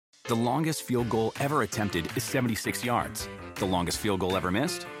The longest field goal ever attempted is 76 yards. The longest field goal ever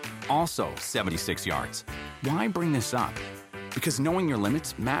missed? Also 76 yards. Why bring this up? Because knowing your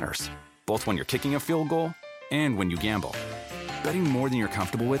limits matters, both when you're kicking a field goal and when you gamble. Betting more than you're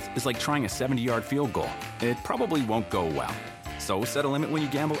comfortable with is like trying a 70-yard field goal. It probably won't go well. So set a limit when you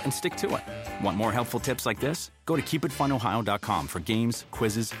gamble and stick to it. Want more helpful tips like this? Go to keepitfunohio.com for games,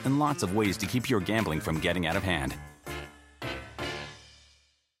 quizzes, and lots of ways to keep your gambling from getting out of hand.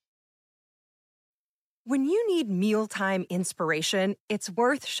 When you need mealtime inspiration, it's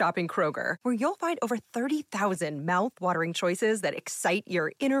worth shopping Kroger, where you'll find over 30,000 mouth-watering choices that excite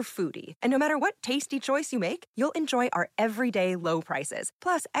your inner foodie. And no matter what tasty choice you make, you'll enjoy our everyday low prices,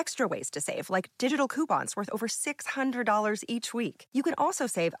 plus extra ways to save, like digital coupons worth over $600 each week. You can also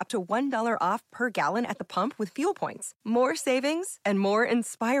save up to $1 off per gallon at the pump with fuel points. More savings and more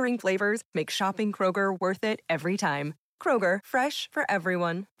inspiring flavors make shopping Kroger worth it every time. Kroger, fresh for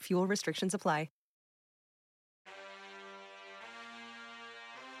everyone. Fuel restrictions apply.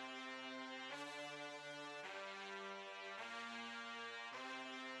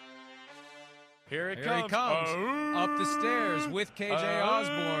 Here he comes. Up the stairs with KJ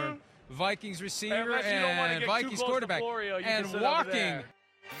Osborn, Vikings receiver and Vikings quarterback, and walking.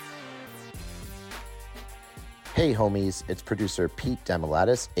 Hey homies, it's producer Pete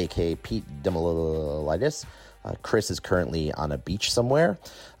Demolitis, aka Pete Demolitis. Chris is currently on a beach somewhere,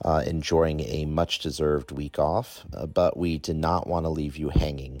 enjoying a much-deserved week off, but we did not want to leave you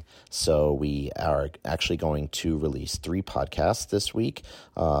hanging. So we are actually going to release 3 podcasts this week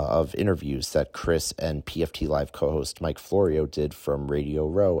of interviews that Chris and PFT Live co-host Mike Florio did from Radio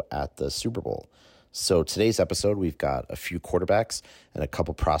Row at the Super Bowl. So today's episode, we've got a few quarterbacks and a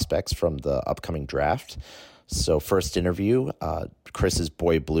couple prospects from the upcoming draft. So first interview, Chris's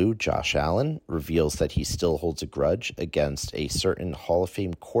boy blue, Josh Allen, reveals that he still holds a grudge against a certain Hall of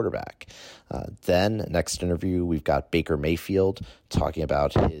Fame quarterback. Then next interview, we've got Baker Mayfield talking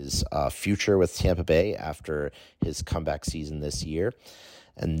about his future with Tampa Bay after his comeback season this year.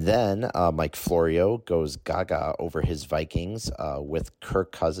 And then Mike Florio goes gaga over his Vikings with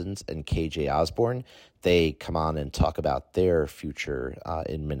Kirk Cousins and KJ Osborn. They come on and talk about their future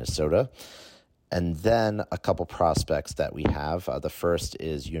in Minnesota. And then a couple prospects that we have. The first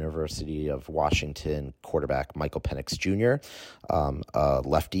is University of Washington quarterback Michael Penix Jr., a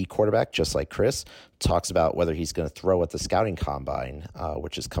lefty quarterback, just like Chris, talks about whether he's going to throw at the scouting combine,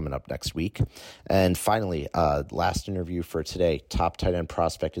 which is coming up next week. And finally, last interview for today, top tight end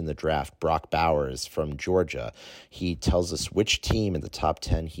prospect in the draft, Brock Bowers from Georgia. He tells us which team in the top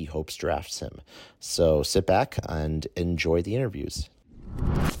 10 he hopes drafts him. So sit back and enjoy the interviews.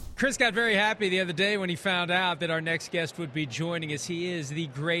 Chris got very happy the other day when he found out that our next guest would be joining us. He is the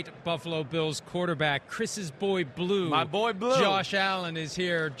great Buffalo Bills quarterback, Chris's boy Blue. My boy Blue. Josh Allen is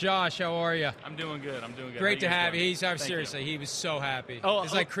here. Josh, how are you? I'm doing good. Great to have you. Seriously, he was so happy.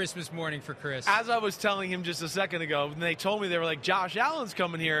 It's like Christmas morning for Chris. As I was telling him just a second ago, when they told me they were like, Josh Allen's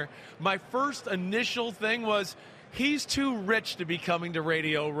coming here, my first initial thing was, he's too rich to be coming to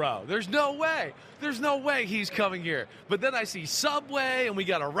Radio Row. There's no way he's coming here. But then I see Subway, and we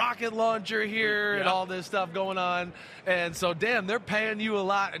got a rocket launcher here and all this stuff going on. And so, damn, they're paying you a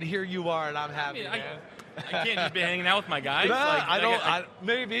lot, and here you are, and I'm happy, man. I can't just be hanging out with my guys.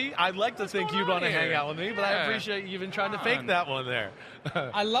 Maybe. I'd like to think you'd want to hang out with me, but I appreciate you even trying to fake that one there.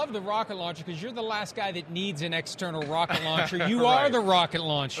 I love the rocket launcher because you're the last guy that needs an external rocket launcher. You are the rocket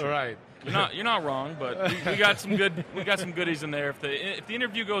launcher. Right. You're not wrong, but we got some goodies in there. If the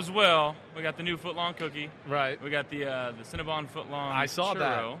interview goes well, we got the new footlong cookie. Right. We got the Cinnabon footlong. I saw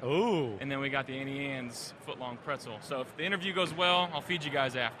churro, that. Ooh. And then we got the Annie Ann's footlong pretzel. So if the interview goes well, I'll feed you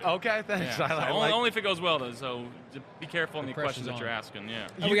guys after. Okay, thanks. Yeah, only if it goes well, though. So be careful in the questions that you're asking. Yeah.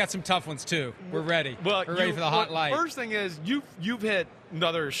 And we got some tough ones too. We're ready. We're ready for the hot light. First thing is you've hit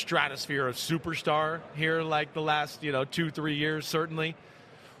another stratosphere of superstar here, like the last 2-3 years, certainly.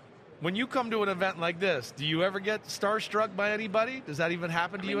 When you come to an event like this, do you ever get starstruck by anybody? Does that even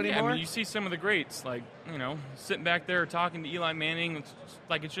happen to you anymore? Yeah, you see some of the greats, like, sitting back there talking to Eli Manning.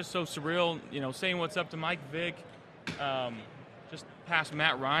 It's just so surreal, saying what's up to Mike Vick, just past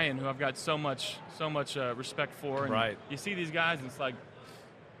Matt Ryan, who I've got so much respect for. And right. You see these guys, and it's like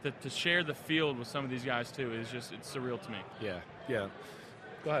to share the field with some of these guys, too, it's surreal to me. Yeah.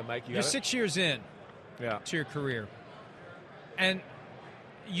 Go ahead, Mike. You're 6 years in to your career. And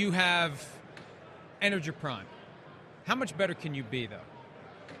you have entered your prime. How much better can you be, though?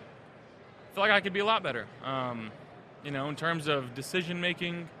 I feel like I could be a lot better. In terms of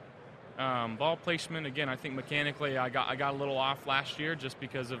decision-making, ball placement. Again, I think mechanically I got a little off last year just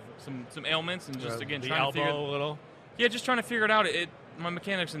because of some ailments and just, again, trying to figure it out. A little? Yeah, just trying to figure it out. my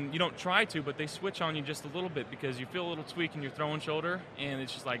mechanics, and you don't try to, but they switch on you just a little bit because you feel a little tweak in your throwing shoulder, and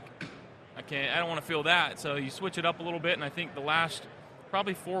it's just like, I don't want to feel that. So you switch it up a little bit, and I think the last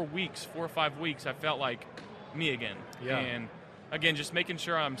probably 4 or 5 weeks, I felt like me again. Yeah. And again, just making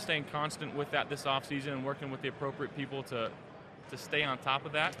sure I'm staying constant with that this offseason and working with the appropriate people to stay on top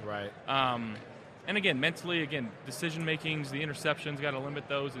of that. Right. And again, mentally, decision makings, the interceptions, got to limit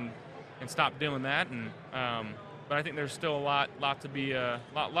those and stop doing that. And but I think there's still a lot to be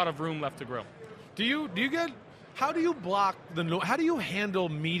lot of room left to grow. Do you get? How do you block how do you handle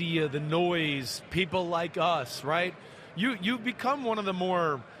media, the noise, people like us, right? You've become one of the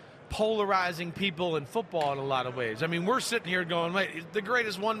more polarizing people in football in a lot of ways. I mean, we're sitting here going, wait, the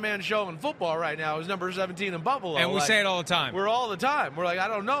greatest one-man show in football right now is number 17 in Buffalo. And we say it all the time. We're all the time. We're like, I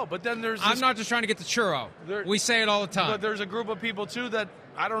don't know. But then there's I'm not just trying to get the churro. We say it all the time. But there's a group of people, too, that,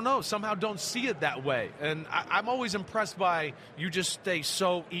 I don't know, somehow don't see it that way. And I'm always impressed by you just stay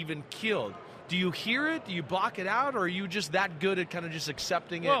so even-keeled. Do you hear it? Do you block it out? Or are you just that good at kind of just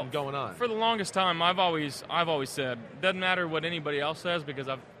accepting it and going on? For the longest time, I've always said, doesn't matter what anybody else says because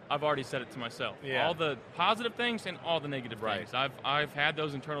I've already said it to myself. Yeah. All the positive things and all the negative things. I've had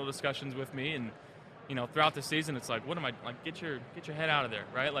those internal discussions with me, and throughout the season, it's like, what am I like? Get your head out of there,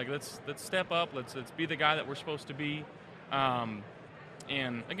 right? Like let's step up. Let's be the guy that we're supposed to be.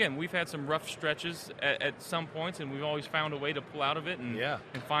 And again, we've had some rough stretches at some points, and we've always found a way to pull out of it and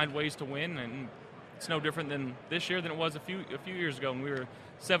find ways to win. And it's no different than this year than it was a few years ago when we were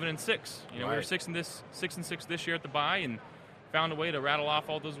 7-6. We were 6-6 this year at the bye, and found a way to rattle off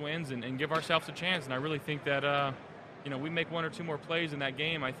all those wins and give ourselves a chance. And I really think that we make 1 or 2 more plays in that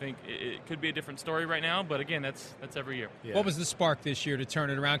game. I think it could be a different story right now, but again, that's every year. Yeah. What was the spark this year to turn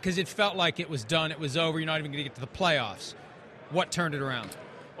it around? Because it felt like it was done, it was over. You're not even going to get to the playoffs. What turned it around?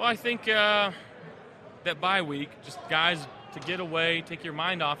 Well, I think that bye week, just guys to get away, take your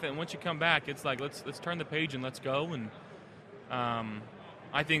mind off it, and once you come back, it's like let's turn the page and let's go. And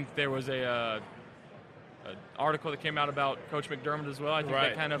I think there was an article that came out about Coach McDermott as well. I think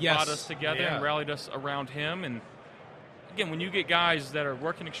that kind of brought us together and rallied us around him. And again, when you get guys that are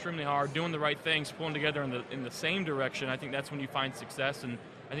working extremely hard, doing the right things, pulling together in the same direction, I think that's when you find success. And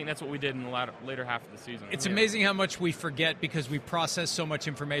I think that's what we did in the later half of the season. It's amazing how much we forget because we process so much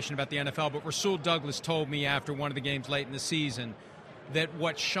information about the NFL. But Rasul Douglas told me after one of the games late in the season that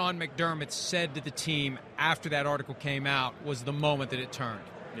what Sean McDermott said to the team after that article came out was the moment that it turned.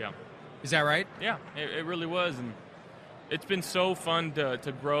 Yeah. Is that right? Yeah, it really was. And it's been so fun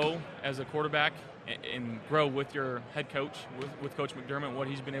to grow as a quarterback and grow with your head coach, with Coach McDermott, what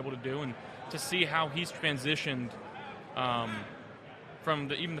he's been able to do, and to see how he's transitioned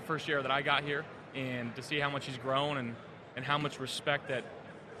from even the first year that I got here, and to see how much he's grown and how much respect that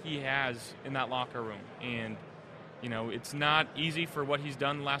he has in that locker room. And, it's not easy for what he's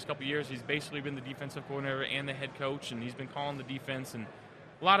done the last couple of years. He's basically been the defensive coordinator and the head coach, and he's been calling the defense, and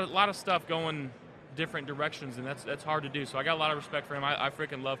a lot of stuff going different directions, and that's hard to do. So I got a lot of respect for him. I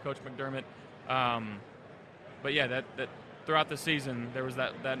freaking love Coach McDermott. But yeah, that throughout the season, there was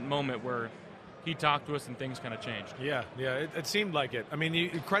that moment where he talked to us and things kind of changed. Yeah, it seemed like it. I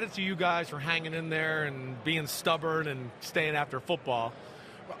mean, credit to you guys for hanging in there and being stubborn and staying after football.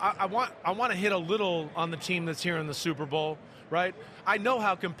 I want to hit a little on the team that's here in the Super Bowl, right? I know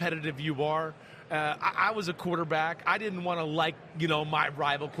how competitive you are. I was a quarterback. I didn't want to my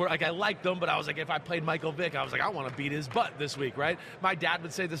rival quarterback. I liked them, but I was like, if I played Michael Vick, I was like, I want to beat his butt this week, right? My dad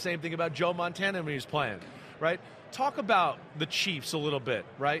would say the same thing about Joe Montana when he was playing, right? Talk about the Chiefs a little bit,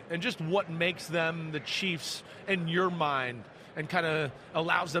 right? And just what makes them the Chiefs in your mind and kind of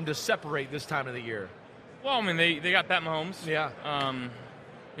allows them to separate this time of the year. Well, I mean, they got Pat Mahomes. Yeah.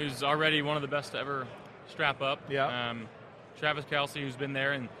 Who's already one of the best to ever strap up. Yeah. Travis Kelce, who's been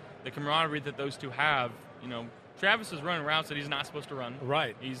there, and the camaraderie that those two have. Travis is running routes that he's not supposed to run.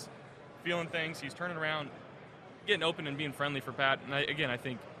 Right. He's feeling things. He's turning around, getting open and being friendly for Pat. And I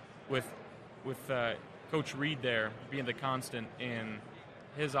think with Coach Reed there being the constant in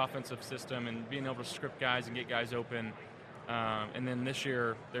his offensive system and being able to script guys and get guys open. And then this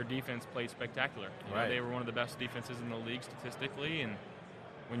year, their defense played spectacular. They were one of the best defenses in the league statistically. And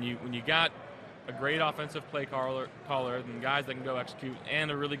when you got a great offensive play caller and guys that can go execute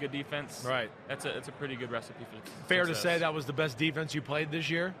and a really good defense, right? That's a pretty good recipe for success. Fair to say that was the best defense you played this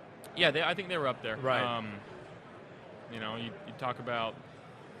year? Yeah, I think they were up there. Right. You talk about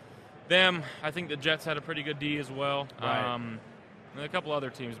them. I think the Jets had a pretty good D as well. Right. And a couple other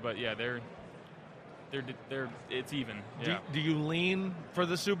teams, but yeah, they're it's even. Yeah. Do you lean for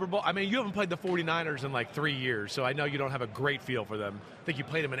the Super Bowl? I mean, you haven't played the 49ers in like 3 years, so I know you don't have a great feel for them. I think you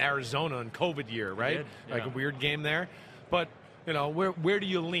played them in Arizona in COVID year, right? I did, yeah. Like a weird game there. But where do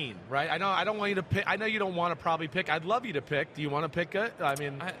you lean, right? I don't want you to pick. I know you don't want to probably pick. I'd love you to pick. Do you want to pick it? I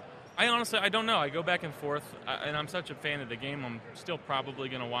mean, I honestly, I don't know. I go back and forth, and I'm such a fan of the game. I'm still probably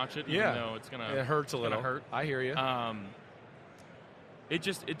going to watch it, even though it's going to it hurts a little. Hurt. I hear you.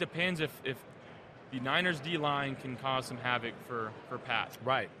 It depends if the Niners D-line can cause some havoc for Pat.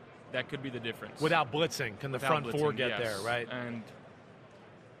 Right. That could be the difference. Without blitzing, can the front four get there, right? And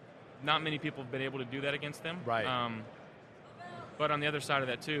not many people have been able to do that against them. Right. But on the other side of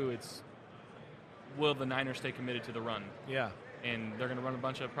that, too, will the Niners stay committed to the run? Yeah. And they're going to run a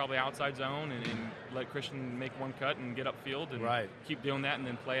bunch of probably outside zone and let Christian make one cut and get upfield and keep doing that and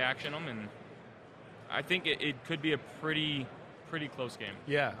then play action them. And I think it could be a pretty close game.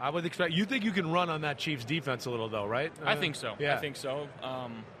 Yeah, I would expect. You think you can run on that Chiefs defense a little, though, right? I think so. Yeah. I think so.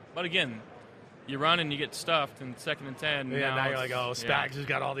 But again, you run and you get stuffed in 2nd and 10. Yeah, now you're like, Spags has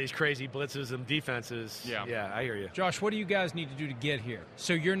got all these crazy blitzes and defenses. Yeah, I hear you. Josh, what do you guys need to do to get here?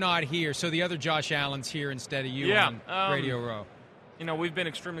 So you're not here. So the other Josh Allen's here instead of you on Radio Row. We've been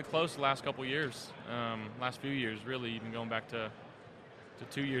extremely close the last couple of years, last few years, really, even going back to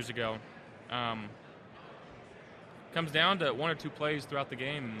 2 years ago. Comes down to 1 or 2 plays throughout the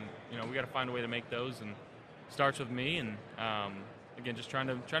game, and we got to find a way to make those. And starts with me, and again, just trying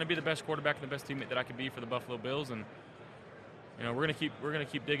to be the best quarterback and the best teammate that I can be for the Buffalo Bills. And we're gonna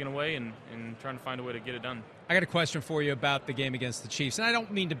keep digging away and trying to find a way to get it done. I got a question for you about the game against the Chiefs, and I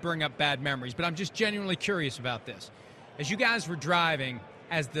don't mean to bring up bad memories, but I'm just genuinely curious about this. As you guys were driving,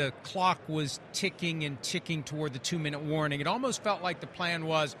 as the clock was ticking and ticking toward the 2-minute warning, it almost felt like the plan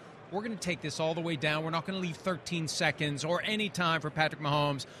was, we're going to take this all the way down. We're not going to leave 13 seconds or any time for Patrick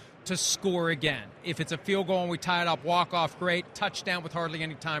Mahomes to score again. If it's a field goal and we tie it up, walk off, great. Touchdown with hardly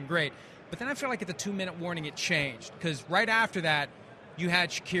any time, great. But then I feel like at the 2-minute warning it changed, because right after that, you had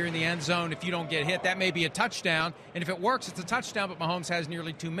Shakir in the end zone. If you don't get hit, that may be a touchdown. And if it works, it's a touchdown, but Mahomes has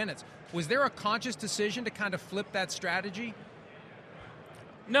nearly 2 minutes. Was there a conscious decision to kind of flip that strategy?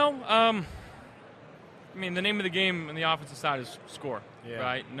 No. The name of the game on the offensive side is score,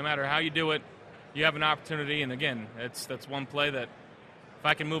 right? No matter how you do it, you have an opportunity. And, again, that's one play that if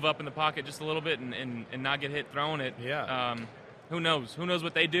I can move up in the pocket just a little bit and not get hit throwing it, who knows? Who knows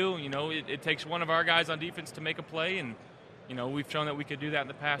what they do? It takes one of our guys on defense to make a play, and we've shown that we could do that in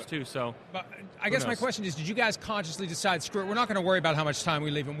the past too. So, but I guess my question is, did you guys consciously decide, screw it, we're not going to worry about how much time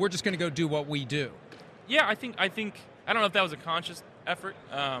we leave him. We're just going to go do what we do? Yeah, I think I don't know if that was a conscious effort,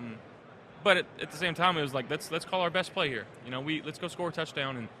 but at the same time, it was like let's call our best play here. Let's go score a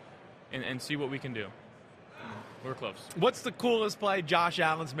touchdown and see what we can do. We're close. What's the coolest play Josh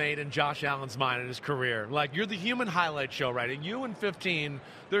Allen's made in Josh Allen's mind in his career? Like, you're the human highlight show, right? And you in 15,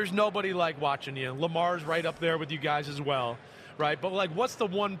 there's nobody like watching you. Lamar's right up there with you guys as well, right? But, like, what's the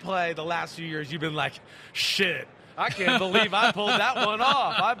one play the last few years you've been like, shit, I can't believe I pulled that one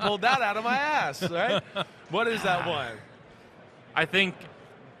off. I pulled that out of my ass, right? What is that one? I think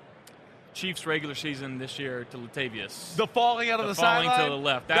Chiefs regular season this year to Latavius. The falling out of the sideline? Falling to the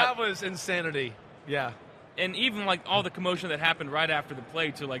left. That was insanity. Yeah. And even, like, all the commotion that happened right after the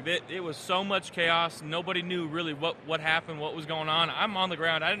play, too. Like, it was so much chaos. Nobody knew really what happened, what was going on. I'm on the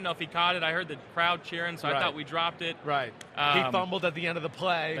ground. I didn't know if he caught it. I heard the crowd cheering, so I thought we dropped it. Right. He fumbled at the end of the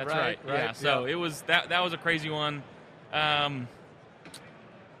play. That's right. Yeah, so it was that was a crazy one. And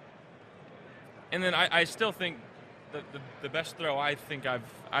then I still think the best throw I think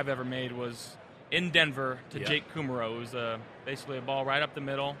I've ever made was in Denver to Jake Kumaro. It was basically a ball right up the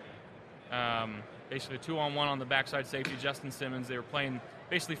middle. Basically a 2-on-1 on the backside safety, Justin Simmons. They were playing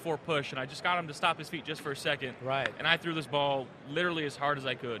basically 4 push, and I just got him to stop his feet just for a second. Right. And I threw this ball literally as hard as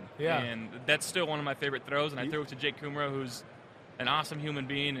I could. Yeah. And that's still one of my favorite throws, and I threw it to Jake Kumaro, who's an awesome human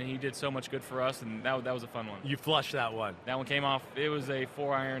being, and he did so much good for us, and that was a fun one. You flushed that one. That one came off. It was a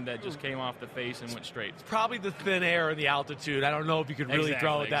 4-iron that just came off the face and went straight. It's probably the thin air and the altitude. I don't know if you could really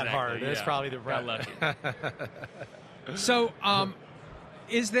throw it that hard. It's probably the got lucky. So,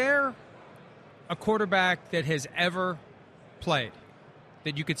 is there a quarterback that has ever played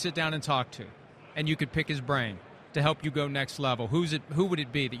that you could sit down and talk to, and you could pick his brain to help you go next level? Who would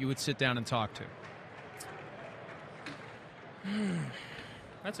it be that you would sit down and talk to?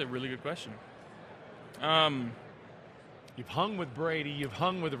 That's a really good question. You've hung with Brady. You've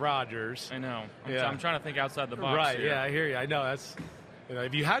hung with Rodgers. I know. I'm trying to think outside the box. Right. Here. Yeah, I hear you. I know.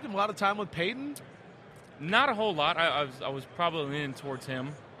 Have you had a lot of time with Peyton? Not a whole lot. I was probably leaning towards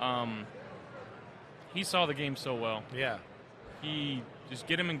him. He saw the game so well. Yeah. He just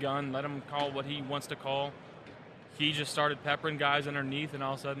get him in gun, let him call what he wants to call. He just started peppering guys underneath, and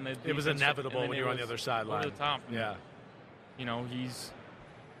all of a sudden it was inevitable when you were on the other sideline. Over the top. Yeah. You know,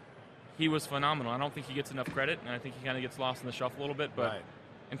 he was phenomenal. I don't think he gets enough credit, and I think he kind of gets lost in the shuffle a little bit. But Right.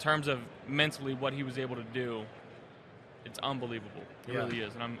 in terms of mentally what he was able to do, it's unbelievable. It really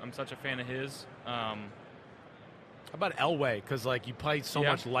is, and I'm such a fan of his. How about Elway? Because, like, you play so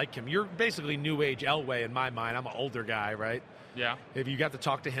much like him. You're basically new age Elway in my mind. I'm an older guy, right? Yeah. Have you got to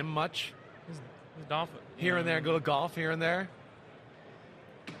talk to him much? His Dolphin. Here and there, go to golf here and there?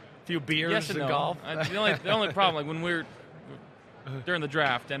 A few beers Yes and and no. golf? The only problem, like when during the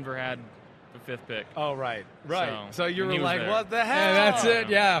draft, Denver had the 5th pick. Oh, right. Right. So you were he was like, there. what the hell? Yeah, that's it.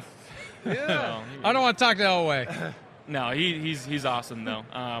 Yeah. Yeah. I don't want to talk to Elway. No, he's awesome though.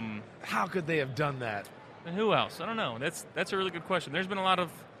 How could they have done that? And who else? I don't know. That's a really good question. There's been a lot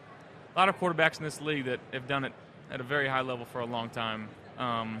of quarterbacks in this league that have done it at a very high level for a long time.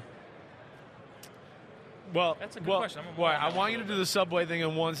 Well, That's a good question. I want you to do the Subway thing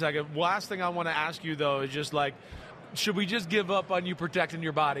in 1 second. Last thing I want to ask you, though, is just like, should we just give up on you protecting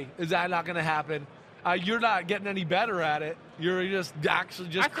your body? Is that not going to happen? You're not getting any better at it. You're just actually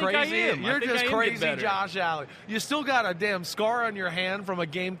just I think crazy. I am. You're I think just I am getting crazy, better. Josh Allen. You still got a damn scar on your hand from a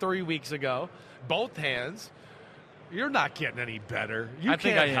game 3 weeks ago. Both hands. You're not getting any better. You I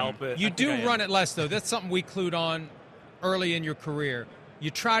think can't I am. help it. You I think do I am. run it less, though. That's something we clued on early in your career. You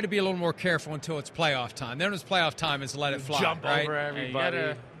try to be a little more careful until it's playoff time. Then when it's playoff time, it's let it fly. Jump right? over Hey, everybody. you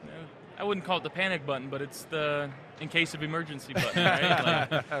gotta, I wouldn't call it the panic button, but it's the in case of emergency button.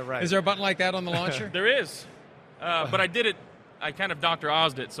 Right? Like, Right. Is there a button like that on the launcher? there is, but I did it. I kind of Dr.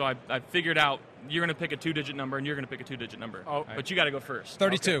 Oz'd it, so I figured out you're going to pick a 2-digit number and you're going to pick a 2-digit number. Oh. But you got to go first.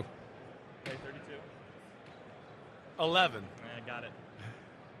 32. Okay, 32. 11. I got it.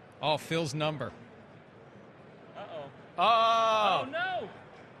 Oh, Phil's number. Uh-oh. Oh. Oh, no.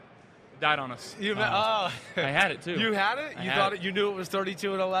 Died on us. I had it, too. You had it? I You had thought it. You knew it was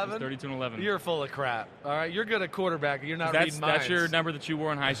 32 and 11? 32 and 11. You're full of crap. All right, you're good at quarterback. You're not reading minds. That's your number that you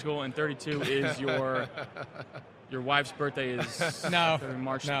wore in high school, and 32 is your wife's birthday is No.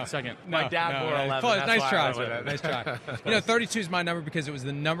 March No. 2nd. My dad wore 11. Close. That's Nice why I try. went with it. Nice try. You know, 32 is my number because it was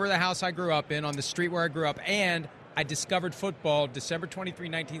the number of the house I grew up in, on the street where I grew up, and I discovered football December 23,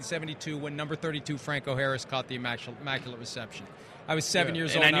 1972, when number 32, Franco Harris, caught the immaculate reception. I was 7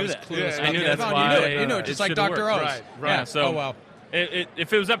 years And old. I knew was that. clueless. I knew about that's it. why You knew it, just it like should've Dr. worked. O's. Right. Yeah. So, oh, well.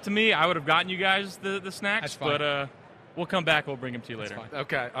 If it was up to me, I would have gotten you guys the snacks. That's fine. But we'll come back. We'll bring them to you later. fine.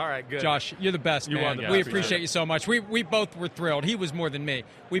 Okay, all right, good. Josh, you're the best, You man. are the best. We Yeah, appreciate you so much. We both were thrilled. He was more than me.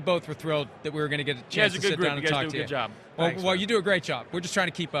 We both were thrilled that we were going to get a You guys chance are to a good sit group. down You and guys talk do a to you. good job. Well, Thanks, well, man. you do a great job. We're just trying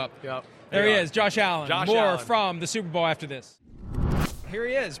to keep up. Yep. There he Yeah. is, Josh Allen. Josh More Allen. from the Super Bowl after this. Here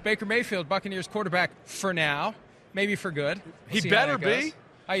he is, Baker Mayfield, Buccaneers quarterback for now, maybe for good. He See how better that goes. be.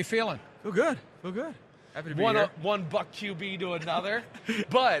 How you feeling? Feel good. Feel good. Happy to be One, here. one Buck QB to another,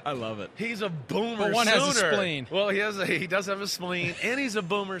 but I love it. he's a boomer. But one has a sooner. spleen. Well, he does have a spleen, and he's a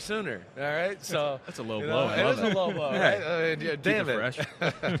boomer sooner. All right, so That's a low you blow. know, I it love is a it. low blow. Hey. Right? Yeah, Keep damn it it.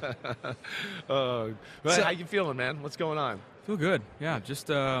 fresh. But how you feeling, man? What's going on? Feel good. Yeah, just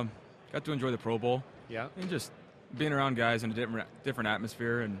got to enjoy the Pro Bowl Yeah. and just being around guys in a different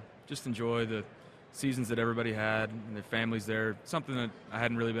atmosphere and just enjoy the seasons that everybody had and their families there. Something that I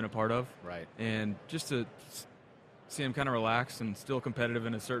hadn't really been a part of. Right. And just to see them kind of relax and still competitive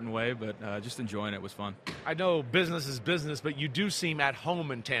in a certain way, but just enjoying it was fun. I know business is business, but you do seem at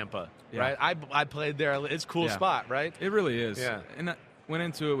home in Tampa, Yeah. right? I played there. It's a cool Yeah. spot, right? It really is. Yeah. And I went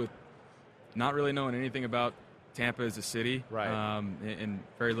into it with not really knowing anything about Tampa as a city, Right. And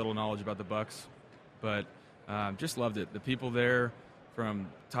very little knowledge about the Bucs, but just loved it. The people there, from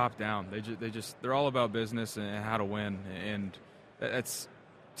top down, they're all about business and how to win, and that's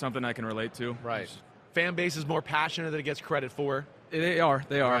something I can relate to. Right. Fan base is more passionate than it gets credit for. They are.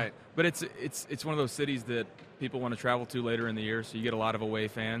 Right. But it's one of those cities that people want to travel to later in the year, so you get a lot of away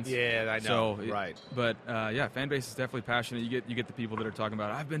fans. Yeah, I know. So, right. But yeah, fan base is definitely passionate. You get the people that are talking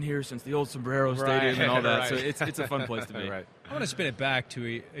about, I've been here since the old Sombrero Stadium and all that. Right. So it's a fun place to be. Right. I want to spin it back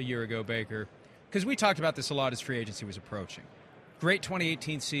to a year ago, Baker, because we talked about this a lot as free agency was approaching. Great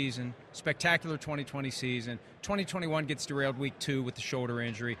 2018 season, spectacular 2020 season. 2021 gets derailed week 2 with the shoulder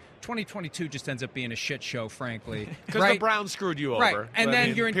injury. 2022 just ends up being a shit show, frankly. Because the Browns screwed you over. Right, and I then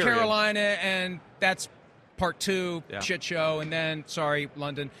mean, you're in period. Carolina, and that's part 2, Yeah. shit show, and then, sorry,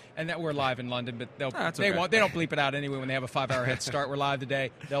 London, and that we're live in London, but That's they okay. won't. They don't bleep it out anyway when they have a 5-hour head start. We're live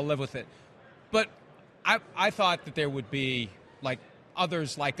today. They'll live with it. But I thought that there would be, like,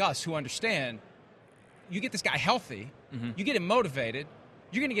 others like us who understand, you get this guy healthy, you get him motivated,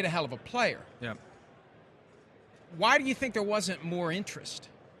 you're going to get a hell of a player. Yeah. Why do you think there wasn't more interest?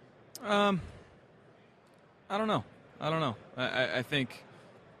 I don't know. I think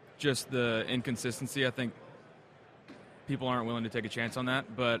just the inconsistency. I think people aren't willing to take a chance on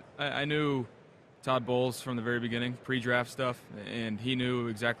that. But I knew Todd Bowles from the very beginning, pre-draft stuff, and he knew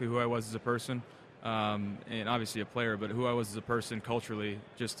exactly who I was as a person, and obviously a player, but who I was as a person culturally,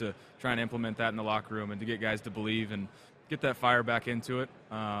 just to try and implement that in the locker room and to get guys to believe and get that fire back into it.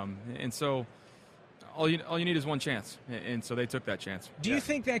 And so all you need is one chance, and so they took that chance. Do you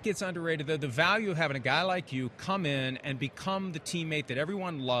think that gets underrated, though, the value of having a guy like you come in and become the teammate that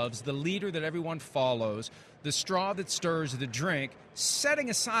everyone loves, the leader that everyone follows, the straw that stirs the drink, setting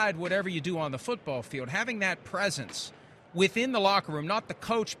aside whatever you do on the football field, having that presence within the locker room, not the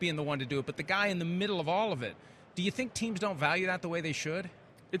coach being the one to do it, but the guy in the middle of all of it? Do you think teams don't value that the way they should?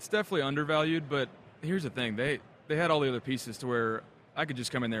 It's definitely undervalued, but here's the thing. They had all the other pieces to where I could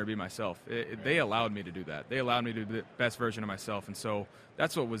just come in there and be myself. They allowed me to do that. They allowed me to be the best version of myself, and so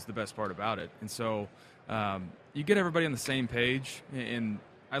that's what was the best part about it. And so you get everybody on the same page, and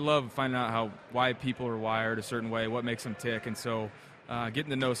I love finding out why people are wired a certain way, what makes them tick, and so getting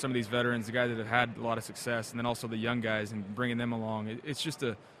to know some of these veterans, the guys that have had a lot of success, and then also the young guys and bringing them along. It's just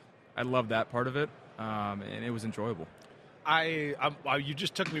I love that part of it, and it was enjoyable. You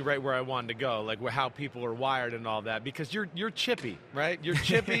just took me right where I wanted to go, like how people are wired and all that, because you're chippy, right? You're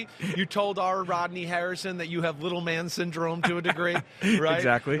chippy. You told our Rodney Harrison that you have little man syndrome to a degree, right?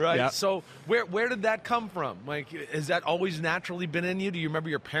 Exactly. Right. Yeah. So where did that come from? Like, has that always naturally been in you? Do you remember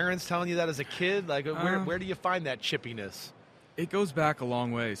your parents telling you that as a kid? Like, where do you find that chippiness? It goes back a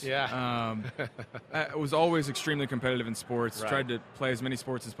long ways. Yeah. I was always extremely competitive in sports. Right. Tried to play as many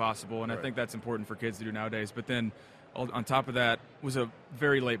sports as possible, and I think that's important for kids to do nowadays. But then, on top of that, was a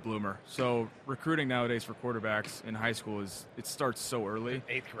very late bloomer. So recruiting nowadays for quarterbacks in high school it starts so early.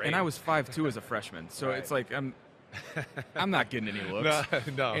 8th grade. And I was 5'2" as a freshman, so it's like I'm not getting any looks.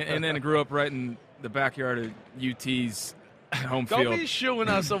 No. And then I grew up right in the backyard of UT's home field. Don't be shooing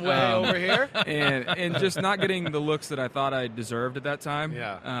us away over here. And just not getting the looks that I thought I deserved at that time.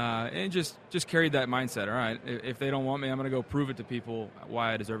 Yeah. And just carried that mindset. All right, if they don't want me, I'm going to go prove it to people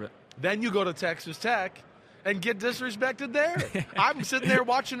why I deserve it. Then you go to Texas Tech and get disrespected there. I'm sitting there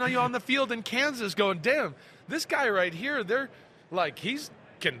watching you on the field in Kansas going, damn, this guy right here, they're like,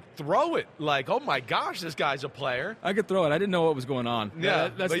 can throw it. Like, oh my gosh, this guy's a player. I could throw it. I didn't know what was going on. Yeah,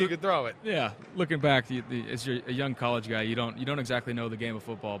 but you could throw it. Yeah, looking back, as you're a young college guy, you don't exactly know the game of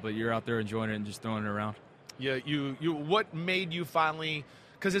football, but you're out there enjoying it and just throwing it around. Yeah, what made you finally?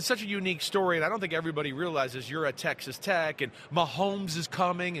 Because it's such a unique story, and I don't think everybody realizes you're at Texas Tech, and Mahomes is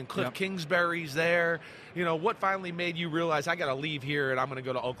coming, and Cliff Kingsbury's there. You know, what finally made you realize I got to leave here and I'm going to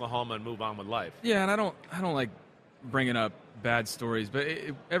go to Oklahoma and move on with life? Yeah, and I don't like bringing up bad stories, but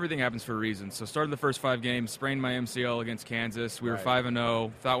everything happens for a reason. So started the first 5 games, sprained my MCL against Kansas. We were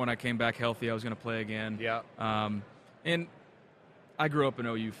 5-0. Thought when I came back healthy I was going to play again. Yeah. And I grew up an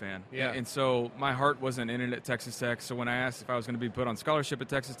OU fan. Yeah. And so my heart wasn't in it at Texas Tech. So when I asked if I was going to be put on scholarship at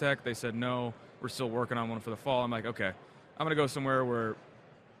Texas Tech, they said no. We're still working on one for the fall. I'm like, okay, I'm going to go somewhere where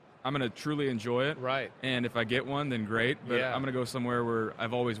I'm going to truly enjoy it. Right. And if I get one, then great. But I'm going to go somewhere where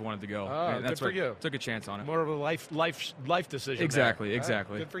I've always wanted to go. Oh, and that's good for you. Took a chance on it. More of a life decision. Exactly, there.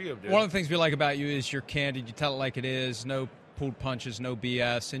 exactly. Good for you, dude. One of the things we like about you is you're candid. You tell it like it is. No pulled punches, no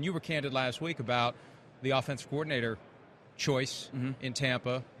BS. And you were candid last week about the offensive coordinator choice in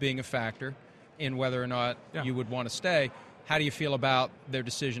Tampa being a factor in whether or not you would want to stay. How do you feel about their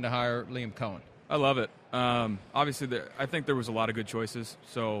decision to hire Liam Cohen? I love it. Obviously, I think there was a lot of good choices.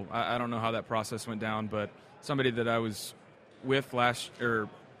 So I don't know how that process went down, but somebody that I was with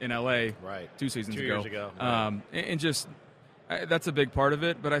in LA 2 seasons ago. 2 years ago. Right. And just that's a big part of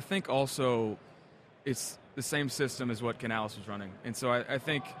it. But I think also it's the same system as what Canales was running. And so I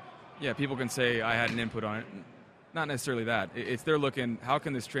think, people can say I had an input on it. Not necessarily that. It's they're looking, how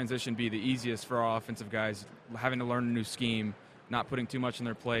can this transition be the easiest for our offensive guys, having to learn a new scheme, not putting too much on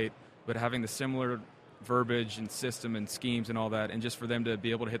their plate, but having the similar verbiage and system and schemes and all that, and just for them to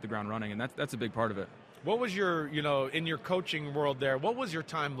be able to hit the ground running, and that's a big part of it. What was your, in your coaching world there, what was your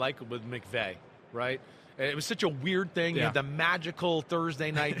time like with McVay, right? It was such a weird thing. You had the magical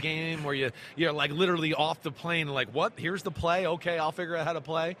Thursday night game where you're like literally off the plane, like, what? Here's the play? Okay, I'll figure out how to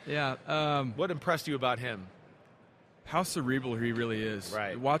play. Yeah. What impressed you about him? How cerebral he really is.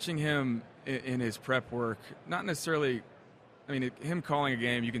 Right. Watching him in his prep work, not necessarily, him calling a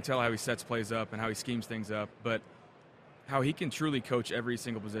game, you can tell how he sets plays up and how he schemes things up, but how he can truly coach every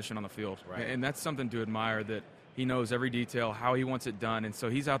single position on the field. Right. And that's something to admire, that he knows every detail, how he wants it done. And so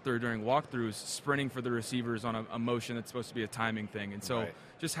he's out there during walkthroughs sprinting for the receivers on a motion that's supposed to be a timing thing. And so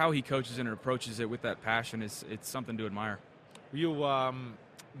just how he coaches and approaches it with that passion, it's something to admire. You,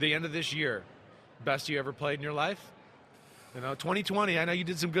 the end of this year, best you ever played in your life? 2020, I know you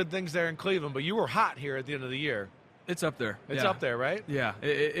did some good things there in Cleveland, but you were hot here at the end of the year. It's up there. It's up there, right? Yeah,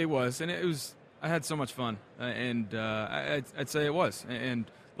 it was, and it was. I had so much fun, and I'd say it was, and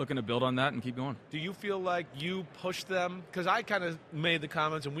looking to build on that and keep going. Do you feel like you pushed them? Because I kind of made the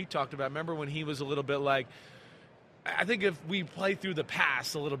comments, and we talked about, remember when he was a little bit like, I think if we play through the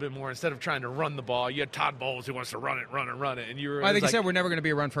pass a little bit more instead of trying to run the ball, you had Todd Bowles who wants to run it, and you were. I think you said we're never going to be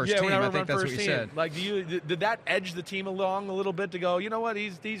a run first team. I think that's what you said. Like, did that edge the team along a little bit to go? You know what?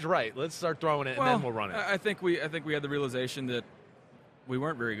 He's right. Let's start throwing it, and then we'll run it. I think we had the realization that we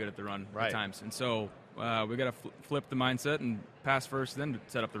weren't very good at the run at times, and so we got to flip the mindset and pass first, then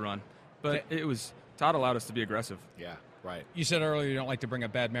set up the run. But Todd allowed us to be aggressive. Yeah, right. You said earlier you don't like to bring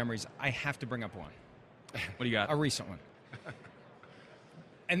up bad memories. I have to bring up one. What do you got? A recent one.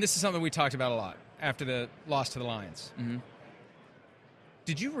 And this is something we talked about a lot after the loss to the Lions. Mm-hmm.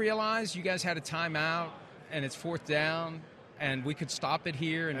 Did you realize you guys had a timeout and it's 4th down and we could stop it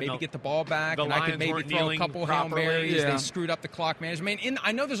here and maybe get the ball back and I could maybe throw a couple Hail Marys? Yeah. They screwed up the clock management. I mean,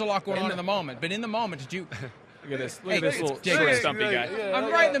 I know there's a lot going on in the moment, but in the moment, did you... Look at this. Look at this little stumpy guy.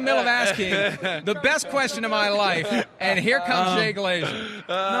 I'm right in the middle of asking the best question of my life, and here comes Jay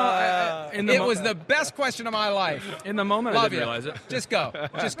Glazer. It was the best question of my life. In the moment, I didn't realize it. Just go.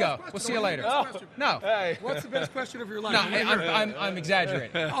 We'll see you later. No. Hey. What's the best question of your life? No, I'm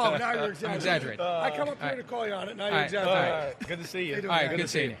exaggerating. Oh, now you're exaggerating. I'm exaggerating. I come up here to call you on it. Now you're exaggerating. exaggerating. All right. Good to see you. All right, good to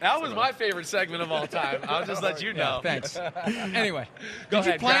see you. That was my favorite segment of all time. I'll just let you know. Thanks. Anyway, Go did you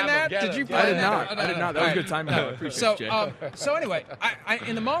ahead, plan grab that? him, Did you get him. plan I that? did not. That was a good timing. I appreciate it, Jay. So anyway, I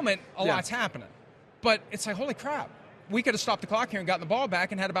in the moment, a lot's happening. But it's like, holy crap. We could have stopped the clock here and gotten the ball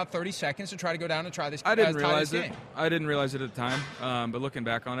back and had about 30 seconds to try to go down and try this. I didn't realize it. I didn't realize it at the time. But looking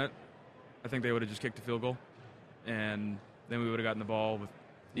back on it, I think they would have just kicked a field goal, and then we would have gotten the ball with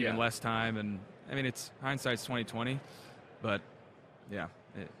even less time. And I mean, it's hindsight's 20/20, but yeah.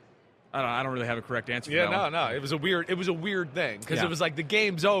 I don't really have a correct answer for that one. No. It was a weird thing because it was like the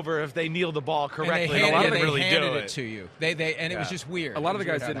game's over if they kneel the ball correctly. And a lot of them really handed do it to you. It was just weird. A lot of the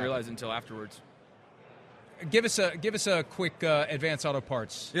guys didn't realize it until afterwards. Give us a quick Advanced Auto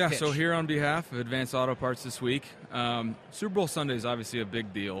Parts. Yeah. pitch. So here on behalf of Advanced Auto Parts this week, Super Bowl Sunday is obviously a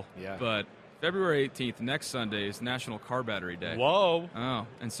big deal. Yeah. But February 18th, next Sunday, is National Car Battery Day. Whoa. Oh,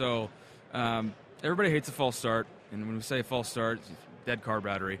 and so everybody hates a false start, and when we say false start, it's dead car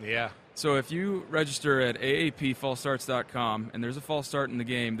battery. Yeah. So if you register at aapfallstarts.com and there's a false start in the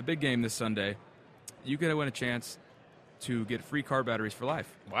game, the big game this Sunday, you get to win a chance to get free car batteries for life.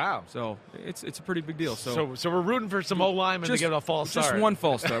 Wow. So it's a pretty big deal. So we're rooting for some O-linemen to get a false start. Just one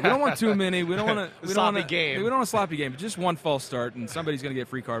false start. We don't want too many. We don't want a sloppy game. We don't want a sloppy game. But just one false start, and somebody's going to get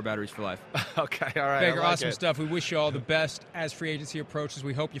free car batteries for life. Okay, all right. Baker, awesome stuff. We wish you all the best as free agency approaches.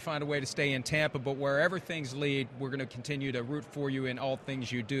 We hope you find a way to stay in Tampa, but wherever things lead, we're going to continue to root for you in all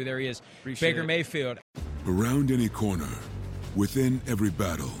things you do. There he is, Baker Mayfield. Around any corner, within every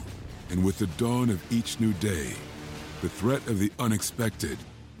battle, and with the dawn of each new day, the threat of the unexpected,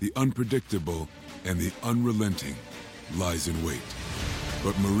 the unpredictable, and the unrelenting lies in wait.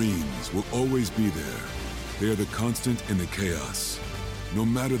 But Marines will always be there. They are the constant in the chaos. No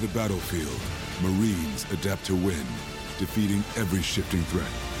matter the battlefield, Marines adapt to win, defeating every shifting threat,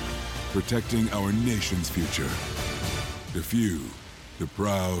 protecting our nation's future. The few, the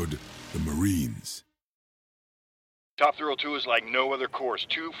proud, the Marines. Top Thrill 2 is like no other course.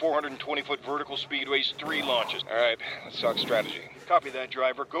 2 420-foot vertical speedways, 3 launches. All right, let's talk strategy. Copy that,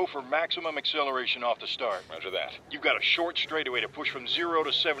 driver. Go for maximum acceleration off the start. Roger that. You've got a short straightaway to push from 0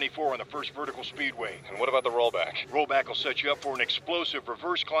 to 74 on the first vertical speedway. And what about the rollback? Rollback will set you up for an explosive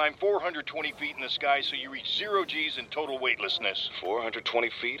reverse climb 420 feet in the sky so you reach 0 Gs in total weightlessness. 420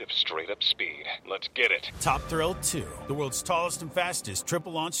 feet of straight-up speed. Let's get it. Top Thrill 2, the world's tallest and fastest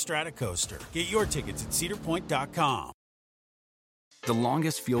triple-launch strata coaster. Get your tickets at cedarpoint.com. The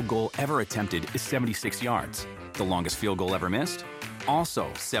longest field goal ever attempted is 76 yards. The longest field goal ever missed? Also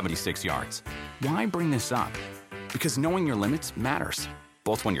 76 yards. Why bring this up? Because knowing your limits matters,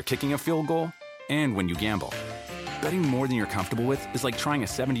 both when you're kicking a field goal and when you gamble. Betting more than you're comfortable with is like trying a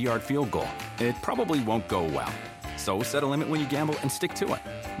 70-yard field goal. It probably won't go well. So set a limit when you gamble and stick to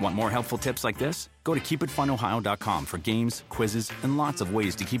it. Want more helpful tips like this? Go to keepitfunohio.com for games, quizzes, and lots of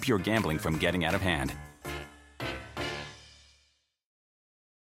ways to keep your gambling from getting out of hand.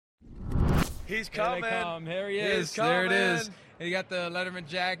 He's coming. Here he is. There it is. And you got the Letterman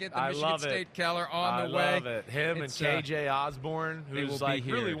jacket, the Michigan State color on the way. I love it. Him and KJ Osborn, who's like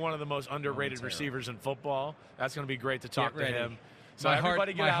really one of the most underrated receivers in football. That's going to be great to talk to him. So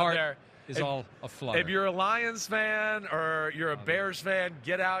everybody get out there. Is all aflutter. If you're a Lions fan or you're a Bears fan,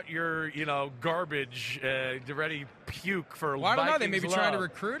 get out your garbage ready to puke for Vikings. Well, I don't know. They may be trying to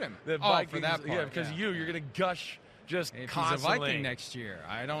recruit him. The Vikings, for that part. Yeah, because you're going to gush Just if constantly. he's a Viking next year,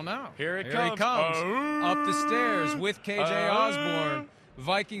 I don't know. Here he comes. Up the stairs with KJ Osborn,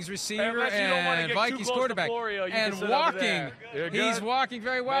 Vikings receiver and Vikings quarterback. And walking. He's walking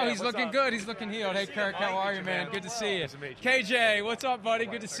very well. He's looking good. He's looking healed. Hey, Kirk, how are you, man? Good to see you. KJ, what's up, buddy?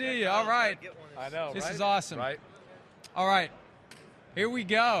 Good to see you. All right. I know, This right? is awesome. Right. All right. Here we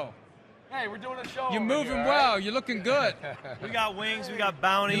go. Hey, we're doing a show. You're moving well. You're looking good. We got wings. We got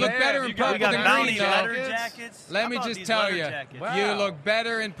bounty. You look better in purple we got than bounty green, leather though. jackets. Let How me about just these tell leather you, jackets? you look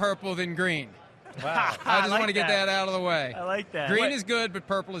better in purple than green. Wow. I just like want to get that out of the way. I like that. Green is good, but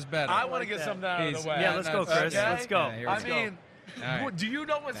purple is better. I want to get something out of the way. Yeah, let's go, Chris. Okay? Let's go. Yeah, I mean, right. do you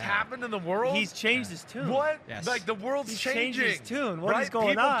know what's happened in the world? He's changed his tune. What? Yes. Like the world's He's changing. changed his tune. What right? is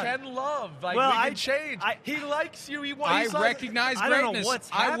going People on? can love. Like Well, we can I- change. He likes you. He wants. I he's like- recognize I don't know greatness.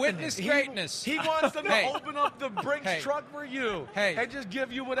 what's I happening. witness greatness. He wants them to Hey. open up the Brinks Hey. truck for you. Hey. And just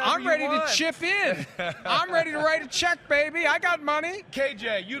give you whatever I'm ready you want. to chip in. I'm ready to write a check, baby. I got money.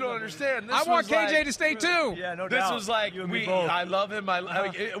 KJ, you don't understand. This I want was KJ like, to stay too. Yeah, no This doubt. was like, You and me both. I love him.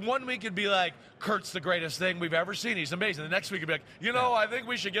 One week it'd be like, Kurt's the greatest thing we've ever seen. He's amazing. The next week it'd be like, I think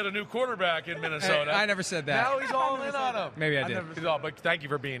we should get a new quarterback in Minnesota. I never said that. Now he's all in on him. Maybe I did. But thank you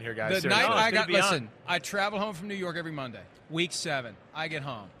for being here, guys. The Seriously. night it's I good got, to be on. listen, I travel home from New York every Monday. Week 7, I get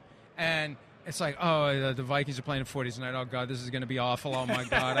home. And it's like, the Vikings are playing the 40s tonight. Oh, God, this is going to be awful. Oh, my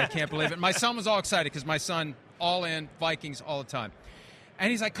God, I can't believe it. My son was all excited because my son, all in, Vikings all the time.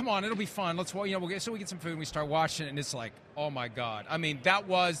 And he's like, come on, it'll be fun. Let's, so we get some food and we start watching it. And it's like, oh, my God. I mean, that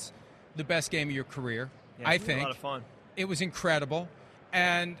was the best game of your career, I think. A lot of fun. It was incredible.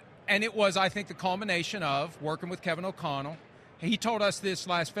 And it was, I think, the culmination of working with Kevin O'Connell. He told us this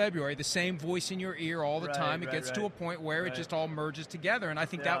last February, the same voice in your ear all the time. It gets to a point where it just all merges together. And I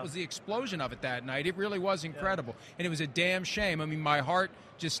think that was the explosion of it that night. It really was incredible. And it was a damn shame. I mean, my heart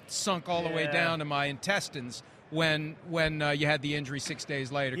just sunk all the way down to my intestines when you had the injury 6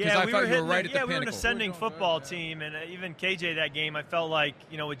 days later. Because I thought you were right at the pinnacle. We were an ascending football team, and even KJ that game, I felt like,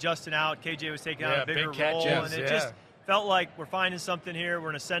 with Justin out, KJ was taking on a bigger big catches, role. And it just felt like we're finding something here.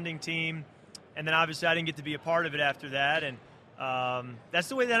 We're an ascending team. And then obviously I didn't get to be a part of it after that. And that's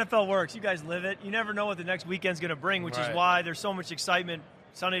the way the NFL works. You guys live it. You never know what the next weekend's going to bring, which is why there's so much excitement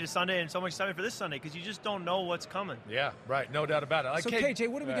Sunday to Sunday and so much excitement for this Sunday because you just don't know what's coming. Yeah, right. No doubt about it. Like So, KJ,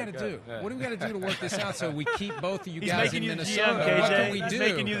 what do we got to do? What do we got to do to work this out so we keep both of you He's guys making in you the Minnesota? GM, KJ. What can we He's do?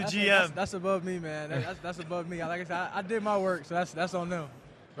 making you the GM. That's above me, man. That's above me. Like I said, I did my work, so that's on them.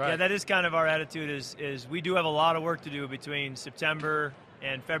 Yeah, that is kind of our attitude is we do have a lot of work to do between September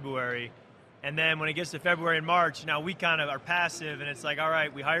and February. And then when it gets to February and March, now we kind of are passive, and it's like, all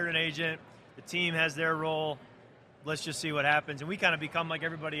right, we hired an agent. The team has their role. Let's just see what happens. And we kind of become like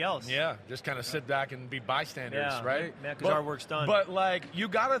everybody else. Yeah, just kind of sit back and be bystanders, right? Yeah, because our work's done. But, you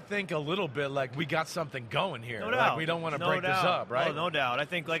got to think a little bit like we got something going here. No doubt. Like, we don't want to break this up, right? Oh, no doubt. I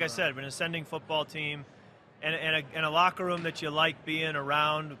think, like I said, we're an ascending football team and a locker room that you like being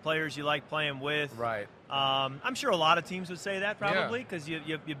around, the players you like playing with. Right. I'm sure a lot of teams would say that probably because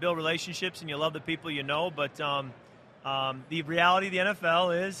you build relationships and you love the people you know. But the reality of the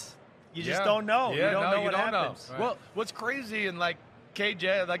NFL is you just don't know. Yeah, you don't know what happens. Right. Well, what's crazy, and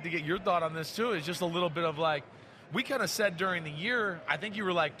KJ, I'd like to get your thought on this too, is just a little bit of we kind of said during the year, I think you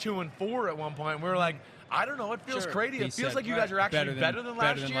were 2-4 at one point. We were like, I don't know, it feels crazy. It feels like you guys are actually better than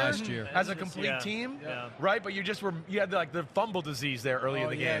last year as a complete team, right? But you had the fumble disease there early in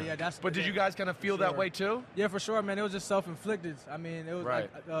the game. Yeah, but did you guys kind of feel that way too? Yeah, for sure, man. It was just self-inflicted. I mean, it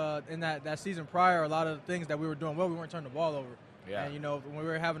was in that season prior, a lot of the things that we were doing well, we weren't turning the ball over. Yeah. And, when we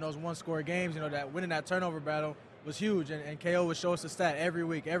were having those one-score games, that winning that turnover battle was huge. And KO would show us a stat every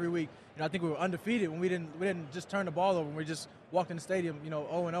week. I think we were undefeated when we didn't just turn the ball over. We just walked in the stadium,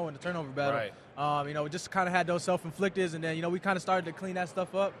 0-0 in the turnover battle. Right. We just kind of had those self-inflicted, and then, we kind of started to clean that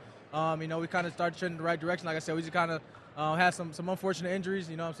stuff up. We kind of started trending in the right direction. Like I said, we just kind of had some unfortunate injuries.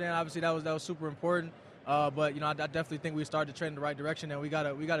 You know what I'm saying? Obviously, that was super important. But I definitely think we started to trend in the right direction, and we got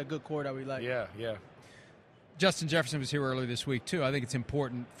a good core that we like. Yeah. Justin Jefferson was here earlier this week, too. I think it's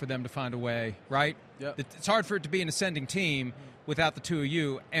important for them to find a way, right? Yep. It's hard for it to be an ascending team without the two of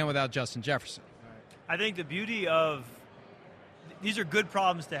you and without Justin Jefferson. I think the beauty of these are good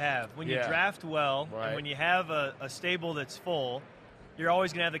problems to have. When you draft well and when you have a stable that's full, you're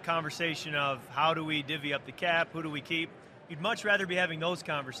always going to have the conversation of how do we divvy up the cap, who do we keep. You'd much rather be having those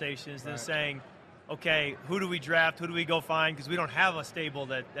conversations than saying, okay, who do we draft, who do we go find, because we don't have a stable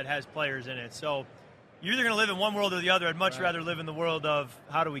that has players in it. So you're either going to live in one world or the other. I'd much rather live in the world of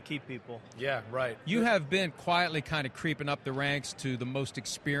how do we keep people. Yeah, right. You have been quietly kind of creeping up the ranks to the most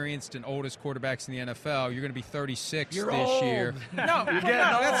experienced and oldest quarterbacks in the NFL. You're going to be 36 You're this old. year. No,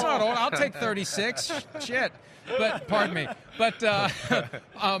 that's not old. I'll take 36. Shit. But pardon me. But do you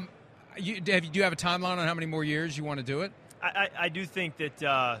have a timeline on how many more years you want to do it? I do think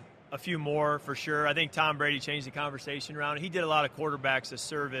that a few more for sure. I think Tom Brady changed the conversation around. He did a lot of quarterbacks a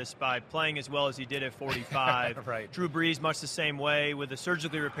service by playing as well as he did at 45. Right. Drew Brees, much the same way, with a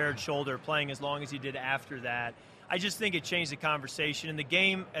surgically repaired shoulder, playing as long as he did after that. I just think it changed the conversation. And the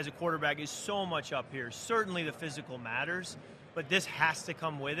game as a quarterback is so much up here. Certainly the physical matters, but this has to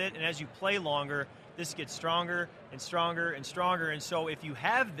come with it. And as you play longer, this gets stronger and stronger and stronger. And so if you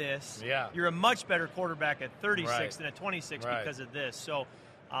have this, you're a much better quarterback at 36 than at 26 because of this. So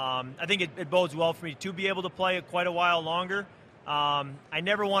I think it bodes well for me to be able to play it quite a while longer. I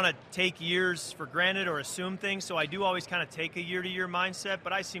never want to take years for granted or assume things, so I do always kind of take a year-to-year mindset,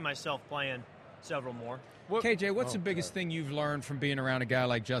 but I see myself playing several more. KJ, what's the biggest thing you've learned from being around a guy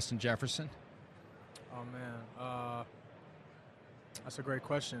like Justin Jefferson? Oh, man. That's a great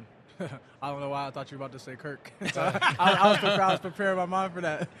question. I don't know why I thought you were about to say Kirk. I was preparing my mind for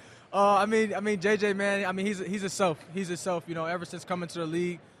that. I mean, JJ, man. I mean, he's himself. He's himself. You know, ever since coming to the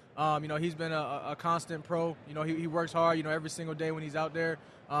league, you know, he's been a constant pro. You know, he works hard. You know, every single day when he's out there.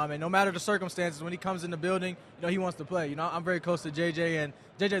 And no matter the circumstances, when he comes in the building, you know, he wants to play. You know, I'm very close to JJ, and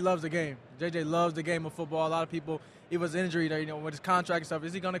JJ loves the game. JJ loves the game of football. A lot of people, it was injury there, you know, with his contract and stuff.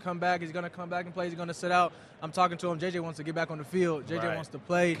 Is he going to come back? Is he going to come back and play? Is he going to sit out? I'm talking to him. JJ wants to get back on the field. JJ wants to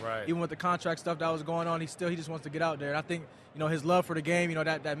play. Even with the contract stuff that was going on, he just wants to get out there. And I think, you know, his love for the game, you know,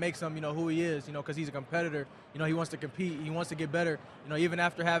 that makes him, you know, who he is, you know, because he's a competitor. You know, he wants to compete. He wants to get better. You know, even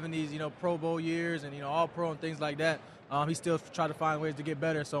after having these, you know, Pro Bowl years and, you know, all pro and things like that, he still try to find ways to get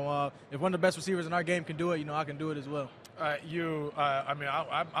better. So if one of the best receivers in our game can do it, you know, I can do it as well. I mean,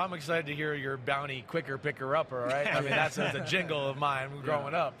 I'm excited to hear your bounty quicker picker upper, right? I mean, that's the jingle of mine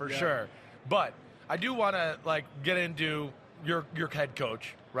growing up for sure. But I do want to get into your head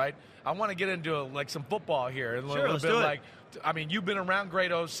coach, right? I want to get into some football here and a little bit I mean, you've been around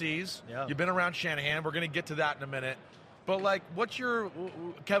great OCs. Yeah. You've been around Shanahan. We're going to get to that in a minute. But what's your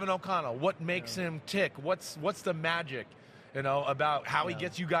Kevin O'Connell? What makes him tick? What's the magic, you know, about how he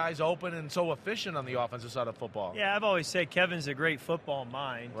gets you guys open and so efficient on the offensive side of football? Yeah, I've always said Kevin's a great football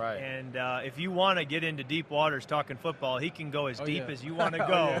mind. Right. And if you want to get into deep waters talking football, he can go as deep as you want to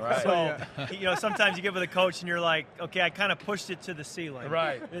go. So, you know, sometimes you get with a coach and you're like, okay, I kind of pushed it to the ceiling.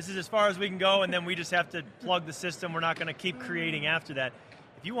 Right. This is as far as we can go, and then we just have to plug the system. We're not going to keep creating after that.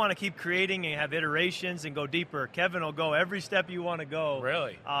 If you want to keep creating and have iterations and go deeper, Kevin will go every step you want to go.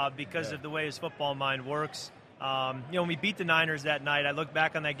 Really? Because of the way his football mind works. You know, when we beat the Niners that night, I look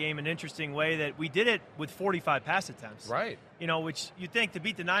back on that game in an interesting way that we did it with 45 pass attempts. Right. You know, which you think to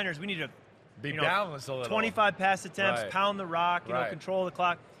beat the Niners, we need to be balanced a little. 25 pass attempts, pound the rock, you know, control the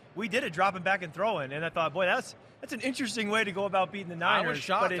clock. We did it dropping back and throwing, and I thought, boy, that's an interesting way to go about beating the Niners. I was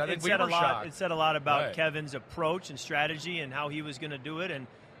shocked. But it said a lot. It said a lot about Kevin's approach and strategy and how he was going to do it, and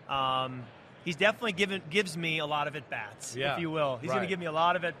he's definitely gives me a lot of at-bats, if you will. He's going to give me a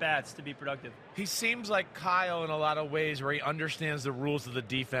lot of at-bats to be productive. He seems like Kyle in a lot of ways where he understands the rules of the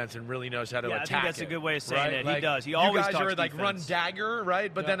defense and really knows how to attack it. I think that's a good way of saying it. Like, he does. He always talks defense. You guys are run defense. dagger,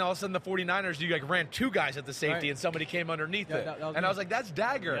 right? But then all of a sudden the 49ers, you ran two guys at the safety and somebody came underneath it. And I was like, that's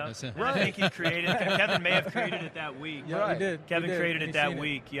dagger. Yeah. Right. I think he created it. Kevin may have created it that week. Yeah, he did. Kevin created it that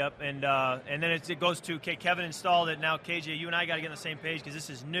week, and then it goes to, okay, Kevin installed it. Now, KJ, you and I got to get on the same page because this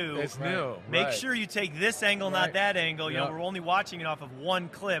is new. It's new. Make sure you take this angle, not that angle. You know, we're only watching it off of one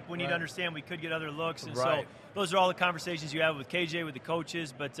clip. We need to understand we could get other looks. And so those are all the conversations you have with KJ, with the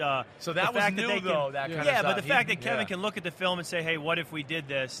coaches. But so that was new, though, that kind of stuff. But the fact that Kevin can look at the film and say, hey, what if we did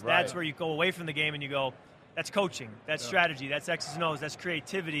this? That's where you go away from the game and you go, that's coaching, that's strategy, that's X's and O's, that's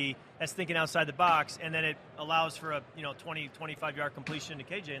creativity, that's thinking outside the box, and then it allows for a 20, 25-yard completion to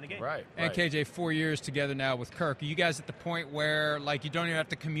KJ in the game. Right. And KJ, 4 years together now with Kirk. Are you guys at the point where you don't even have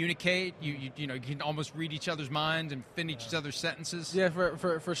to communicate? You can almost read each other's minds and finish each other's sentences? Yeah,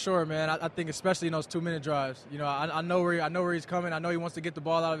 for sure, man. I think especially in those 2-minute drives. You know, I know where he's coming. I know he wants to get the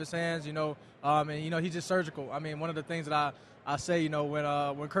ball out of his hands. You know, and he's just surgical. I mean, one of the things that I say, you know,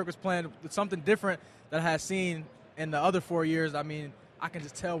 when Kirk was playing, it's something different that I had seen in the other 4 years. I mean, I can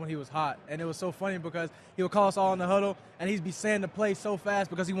just tell when he was hot. And it was so funny because he would call us all in the huddle, and he'd be saying the play so fast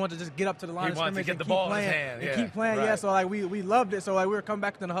because he wanted to just get up to the line of scrimmage and keep playing. Keep playing, So, we loved it. So, we were coming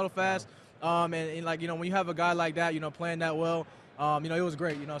back to the huddle fast. And when you have a guy like that, you know, playing that well, It was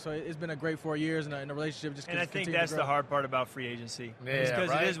great. So it's been a great 4 years, and the relationship just. And I think that's the hard part about free agency,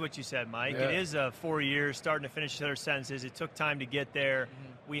 because it is what you said, Mike. Yeah. It is 4 years, starting to finish other sentences. It took time to get there.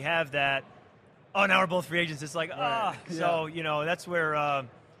 Mm-hmm. We have that. Oh, now we're both free agents. It's like So that's where.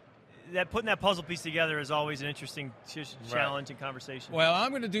 Putting that puzzle piece together is always an interesting challenge and conversation. Well,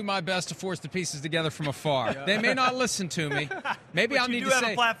 I'm going to do my best to force the pieces together from afar. They may not listen to me. Maybe I'll need to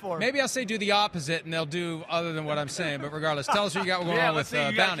say. Maybe I'll say do the opposite, and they'll do other than what I'm saying. But regardless, tell us what you got going on with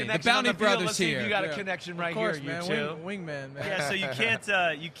Bounty. The Bounty brothers here. You got a connection right here, man, you two. Wingman, man. Yeah, so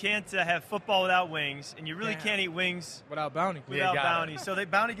you can't have football without wings, and you really can't eat wings without Bounty. Without Bounty. So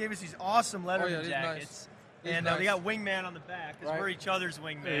Bounty gave us these awesome Letterman jackets. Nice. And they got wingman on the back because we're each other's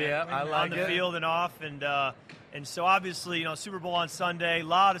wingman. Yeah, I like on the field and off, and so obviously Super Bowl on Sunday, a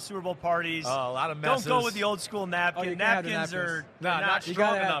lot of Super Bowl parties. Oh, a lot of messes. Don't go with the old school napkin. Napkins are not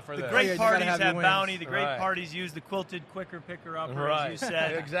strong enough for the this. great parties have wings. Bounty. The great parties use the quilted quicker picker upper, as you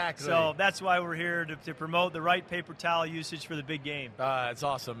said. Exactly. So that's why we're here to promote the right paper towel usage for the big game. It's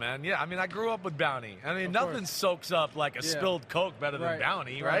awesome, man. Yeah, I grew up with Bounty. Nothing soaks up like a spilled Coke better than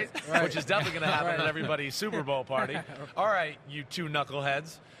Bounty, right? Which is definitely going to happen at everybody's Super Bowl party. All right, you two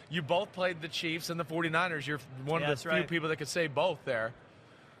knuckleheads. You both played the Chiefs and the 49ers. You're one of the few people that could say both there.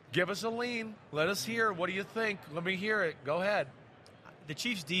 Give us a lean. Let us hear. What do you think? Let me hear it. Go ahead. The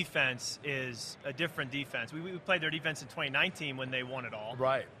Chiefs' defense is a different defense. We played their defense in 2019 when they won it all.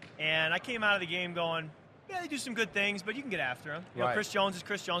 Right. And I came out of the game going, they do some good things, but you can get after them. Chris Jones is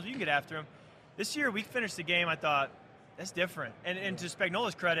Chris Jones, but you can get after him. This year, we finished the game, I thought, that's different. And to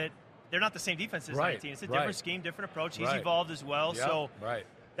Spagnuolo's credit, they're not the same defense as 19. It's a different scheme, different approach. He's evolved as well. Yep. So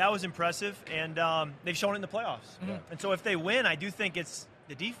that was impressive, and they've shown it in the playoffs. Mm-hmm. And so if they win, I do think it's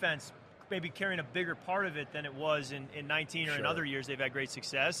the defense maybe carrying a bigger part of it than it was in 19 or in other years. They've had great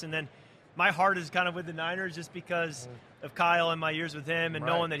success. And then my heart is kind of with the Niners just because of Kyle and my years with him and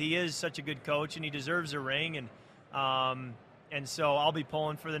knowing that he is such a good coach and he deserves a ring. And so I'll be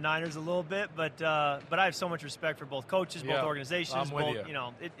pulling for the Niners a little bit, but I have so much respect for both coaches, both organizations. I'm with you.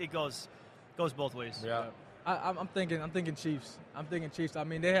 It goes both ways. Yeah. I'm thinking Chiefs. I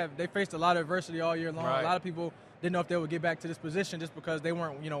mean, they faced a lot of adversity all year long. A lot of people didn't know if they would get back to this position just because they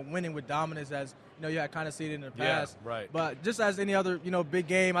weren't, winning with dominance as, you had kind of seen it in the past. Yeah, right. But just as any other, big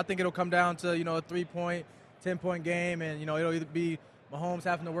game, I think it'll come down to, a 3-point, 10-point game, and, it'll either be Mahomes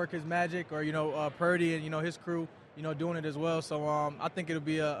having to work his magic or, Purdy and, his crew, doing it as well. So I think it'll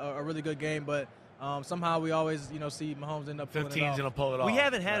be a really good game, but somehow we always, see Mahomes end up pulling it off. 15's going to pull it off. We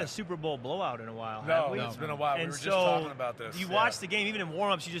haven't had a Super Bowl blowout in a while, have we? No, it's been a while. And we were just so talking about this. You watch the game, even in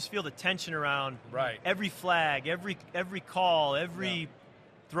warm-ups, you just feel the tension around every flag, every call, every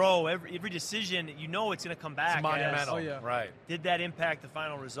throw, every decision. It's going to come back. It's monumental. Right. Did that impact the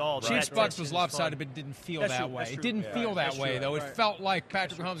final result? Chiefs-Bucks was lopsided, but it didn't feel that way. It didn't feel that way, though. It felt like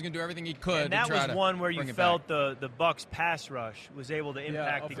Patrick Mahomes was going to do everything he could. And that was one where you felt the Bucks pass rush was able to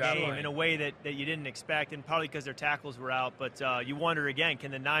impact the game in a way that you didn't expect, and probably because their tackles were out. But you wonder, again,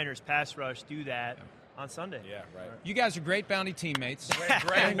 can the Niners pass rush do that on Sunday? Yeah, right. You guys are great Bounty teammates.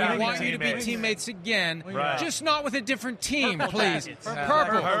 Great we want you to be teammates again, just not with a different team, please.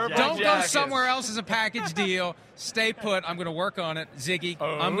 Purple. Don't go somewhere else as a package deal. Stay put. I'm going to work on it. Ziggy.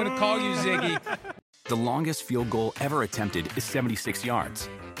 I'm going to call you Ziggy. The longest field goal ever attempted is 76 yards.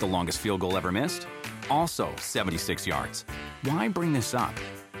 The longest field goal ever missed? Also 76 yards. Why bring this up?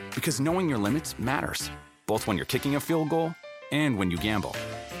 Because knowing your limits matters, both when you're kicking a field goal and when you gamble.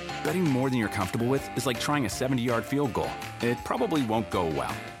 Betting more than you're comfortable with is like trying a 70-yard field goal. It probably won't go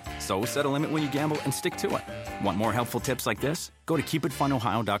well. So set a limit when you gamble and stick to it. Want more helpful tips like this? Go to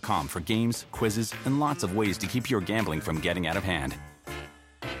keepitfunohio.com for games, quizzes, and lots of ways to keep your gambling from getting out of hand.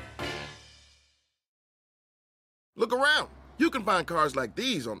 Look around. You can find cars like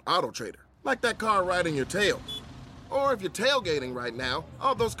these on AutoTrader, like that car riding your tail. Or if you're tailgating right now,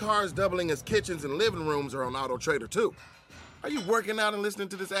 all those cars doubling as kitchens and living rooms are on AutoTrader too. Are you working out and listening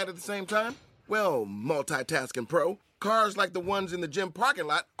to this ad at the same time? Well, multitasking pro, cars like the ones in the gym parking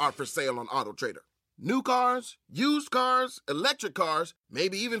lot are for sale on AutoTrader. New cars, used cars, electric cars,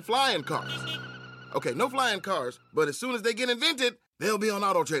 maybe even flying cars. Okay, no flying cars, but as soon as they get invented, they'll be on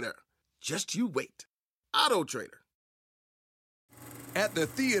AutoTrader. Just you wait. AutoTrader. At the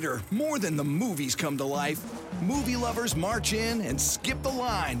theater, more than the movies come to life. Movie lovers march in and skip the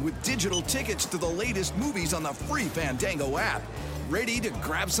line with digital tickets to the latest movies on the free Fandango app. Ready to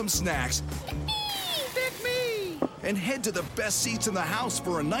grab some snacks. Pick me! And head to the best seats in the house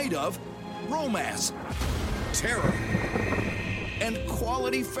for a night of romance, terror, and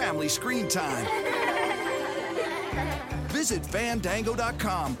quality family screen time. Visit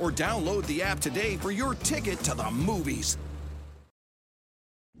Fandango.com or download the app today for your ticket to the movies.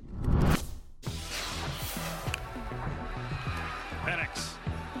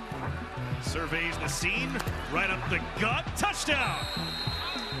 surveys the scene. Right up the gut. Touchdown.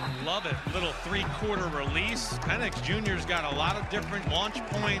 Love it. Little three-quarter release. Penix Jr.'s got a lot of different launch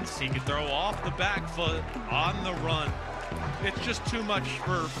points. He can throw off the back foot, on the run. It's just too much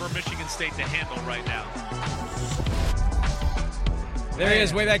for Michigan State to handle right now. There he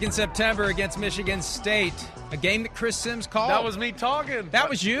is, way back in September against Michigan State. A game that Chris Sims called. That was me talking. That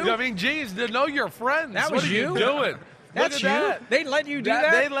was you? I mean, geez, to know your friends. That was what you? Are you doing? That's you? That. They let you do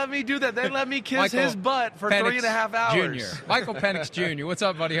that? They let me do that. They let me kiss his butt for Penix 3.5 hours. Jr. Michael Penix Jr. What's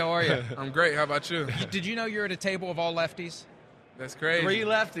up, buddy? How are you? I'm great. How about you? Did you know you're at a table of all lefties? That's crazy. 3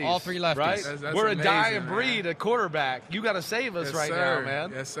 lefties. All 3 lefties. Right? That's We're amazing, a dying man. breed at quarterback. You got to save us Yes, now,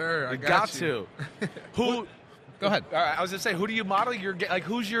 man. Yes, sir. I You got to. Who? Go ahead. All right, I was gonna say, who do you model your like?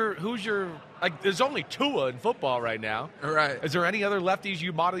 Who's your like? There's only Tua in football right now. Right. Is there any other lefties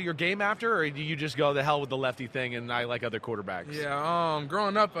you model your game after, or do you just go the hell with the lefty thing and I like other quarterbacks? Yeah.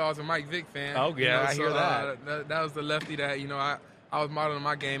 Growing up, I was a Mike Vick fan. Oh yeah, I hear that. That was the lefty that I was modeling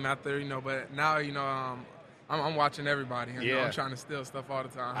my game after. But now I'm watching everybody. Yeah. I'm trying to steal stuff all the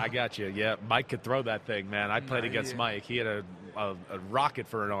time. I got you. Yeah, Mike could throw that thing, man. I played against Mike. He had a rocket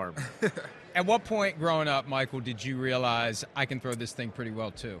for an arm. At what point growing up, Michael, did you realize I can throw this thing pretty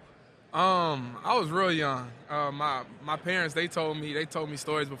well too? I was real young. My parents they told me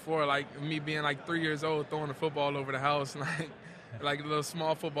stories before, like me being like 3 years old throwing the football over the house, like little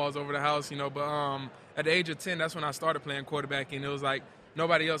small footballs over the house, But at the age of 10, that's when I started playing quarterback, and it was like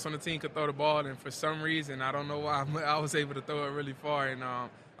nobody else on the team could throw the ball, and for some reason, I don't know why, I was able to throw it really far, and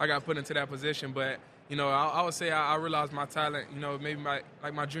I got put into that position. But I would say I realized my talent, maybe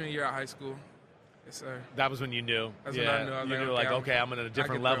my junior year at high school. Yes, sir. That was when you knew. That's when I knew. I was you knew, okay, I'm at a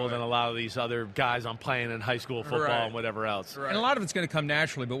different level than a lot of these other guys I'm playing in high school football and whatever else. Right. And a lot of it's going to come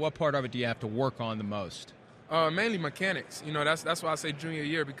naturally, but what part of it do you have to work on the most? Mainly mechanics. That's why I say junior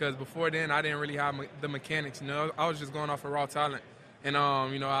year, because before then I didn't really have the mechanics. I was just going off of raw talent. And,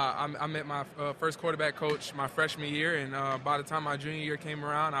 I met my first quarterback coach my freshman year, and by the time my junior year came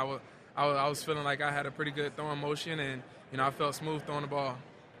around, I was feeling like I had a pretty good throwing motion, and, I felt smooth throwing the ball.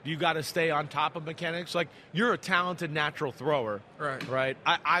 You got to stay on top of mechanics. Like, you're a talented natural thrower. Right?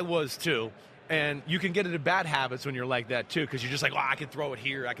 I was, too. And you can get into bad habits when you're like that, too, because you're just like, I can throw it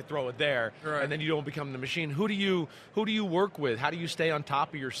here, I can throw it there. Right. And then you don't become the machine. Who do you work with? How do you stay on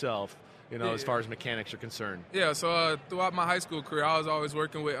top of yourself? As far as mechanics are concerned. Yeah, so throughout my high school career, I was always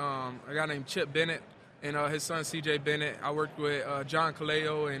working with a guy named Chip Bennett and his son, C.J. Bennett. I worked with John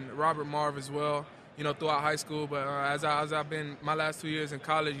Kaleo and Robert Marv as well, throughout high school. But as I've been my last 2 years in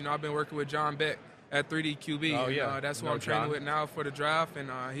college, I've been working with John Beck at 3D QB. Oh, yeah. That's who I'm training with now for the draft, and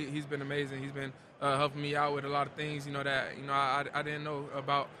he's been amazing. He's been helping me out with a lot of things, that I didn't know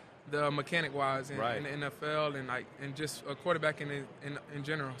about the mechanic-wise in the NFL and just a quarterback in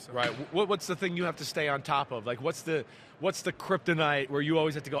general. So. Right. What's the thing you have to stay on top of? Like, what's the kryptonite where you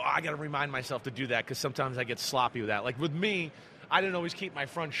always have to go, I got to remind myself to do that because sometimes I get sloppy with that. Like, with me, I didn't always keep my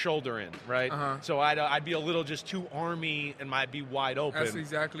front shoulder in, right? So I'd be a little just too army and might be wide open. That's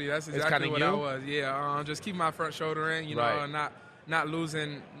exactly what you? I was. Yeah, just keep my front shoulder in, not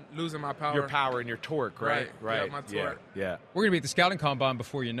losing my power. Your power and your torque, right? Yeah, my torque. Yeah. We're going to be at the scouting combine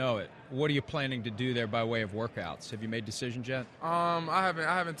before you know it. What are you planning to do there by way of workouts? Have you made decisions yet? I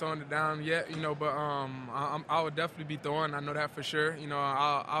haven't toned it down yet, but I would definitely be throwing. I know that for sure.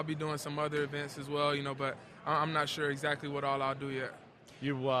 I'll be doing some other events as well, but I'm not sure exactly what all I'll do yet.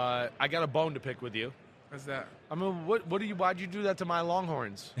 I got a bone to pick with you. What's that? I mean, why'd you do that to my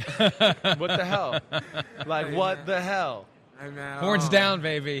Longhorns? What the hell? Like, what the hell? Hey, man, Horns down,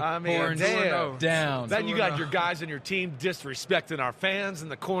 baby. I mean, Horns down. Then you got your guys on your team disrespecting our fans in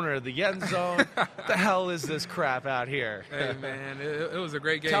the corner of the end zone. What the hell is this crap out here? Hey, man, it was a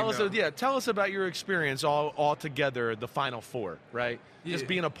great game. Tell us about your experience all together, the Final Four, right? Yeah. Just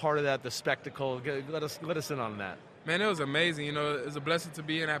being a part of that, the spectacle. Let us in on that. Man, it was amazing. It was a blessing to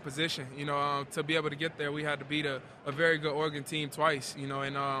be in that position. To be able to get there, we had to beat a very good Oregon team twice.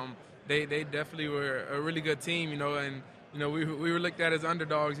 And they definitely were a really good team. And we were looked at as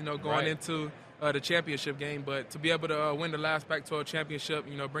underdogs, going into the championship game. But to be able to win the last Pac-12 championship,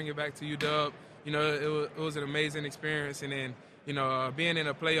 bring it back to UW, it was an amazing experience. And then, being in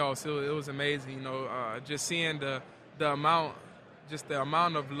the playoffs, it was amazing. Just seeing the amount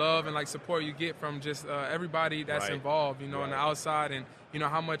of love and support you get from just everybody that's involved, on the outside, and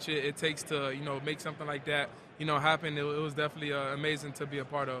how much it takes to make something like that happen. It was definitely amazing to be a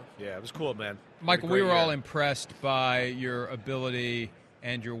part of. Yeah, it was cool, man. Michael, we were all impressed by your ability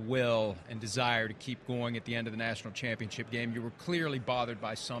and your will and desire to keep going at the end of the national championship game. You were clearly bothered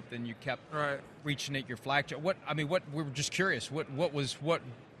by something. You kept reaching at your flag. We were just curious. What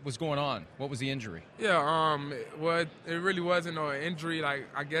was going on? What was the injury? Yeah, well, it really wasn't no injury, like,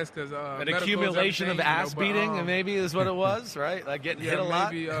 I guess, because an accumulation of ass beating, and maybe is what it was, right? Like getting hit a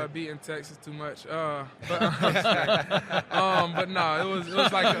lot. Maybe beating Texas too much. But no, it was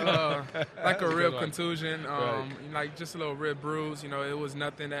like a rib contusion, like just a little rib bruise. It was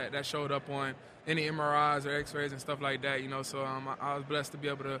nothing that showed up on any MRIs or X-rays and stuff like that. So I was blessed to be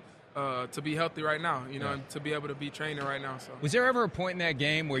able to be healthy right now, and to be able to be training right now. So, was there ever a point in that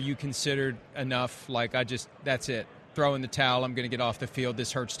game where you considered enough, like, that's it, throw in the towel, I'm going to get off the field,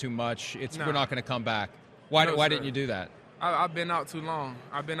 this hurts too much, we're not going to come back? Why didn't you do that? I've been out too long.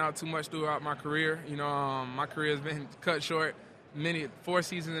 I've been out too much throughout my career. My career has been cut short 4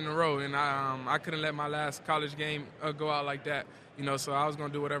 seasons in a row, and I couldn't let my last college game go out like that. So I was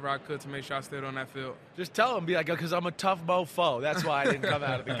going to do whatever I could to make sure I stayed on that field. Just tell them, be like, because I'm a tough mofo. That's why I didn't come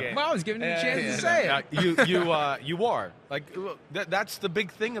out of the game. Well, I was giving you a chance to say it. You are. Like, that's the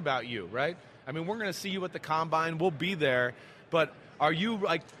big thing about you, right? I mean, we're going to see you at the Combine. We'll be there. But are you,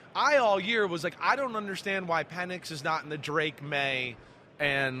 like, I all year was like, I don't understand why Penix is not in the Drake May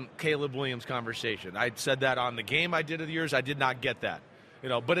and Caleb Williams conversation. I said that on the game I did of the years. I did not get that.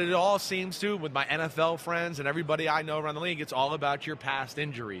 But it all seems to, with my NFL friends and everybody I know around the league, it's all about your past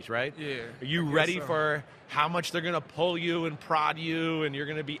injuries, right? Yeah. Are you ready for how much they're going to pull you and prod you, and you're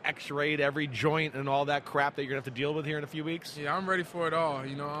going to be x-rayed every joint and all that crap that you're going to have to deal with here in a few weeks? Yeah, I'm ready for it all.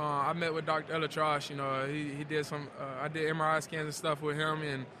 I met with Dr. Elatrash. He did I did MRI scans and stuff with him,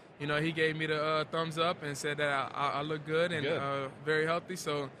 and, he gave me the thumbs up and said that I look good and very healthy.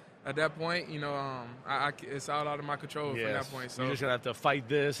 So at that point, it's all out of my control from that point. So you're just going to have to fight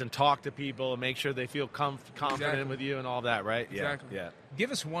this and talk to people and make sure they feel confident with you and all that, right? Exactly. Yeah.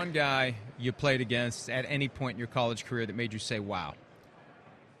 Give us one guy you played against at any point in your college career that made you say, wow.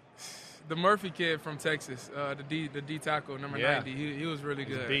 The Murphy kid from Texas, the D tackle, number 90, he was really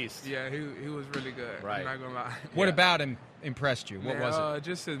good. He's a beast. Yeah, he was really good. Right. I'm not going to lie. What about him impressed you? What was it?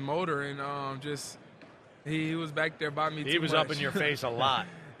 Just his motor and he was back there by me too much. He was up in your face a lot.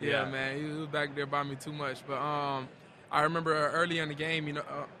 Yeah, man, he was back there by me too much. But I remember earlier in the game,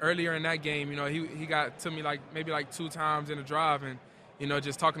 earlier in that game, he got to me maybe 2 times in a drive, and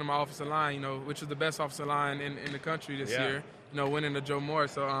just talking to my offensive line, which was the best offensive line in the country this year, winning the Joe Moore.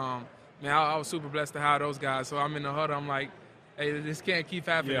 So man, I was super blessed to have those guys. So I'm in the huddle, I'm like, hey, this can't keep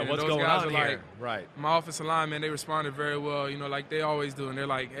happening. Yeah, what's those going guys on are here? like, right. My offensive line, man, they responded very well, like they always do, and they're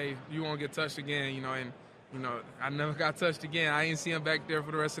like, hey, you won't get touched again, and I never got touched again. I ain't see him back there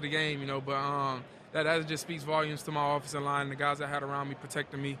for the rest of the game, but that just speaks volumes to my offensive line, the guys I had around me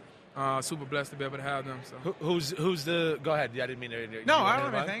protecting me. Super blessed to be able to have them. So who's the? Go ahead. I didn't mean to. No, I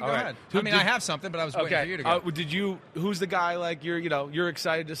don't have anything. Go ahead. I have something, but I was waiting for you to go. Who's the guy like you're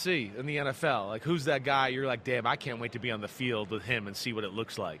excited to see in the NFL? Like, who's that guy you're like, damn, I can't wait to be on the field with him and see what it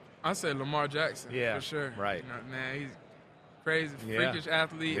looks like? I say Lamar Jackson. Yeah, for sure. Right. Man, he's crazy, freakish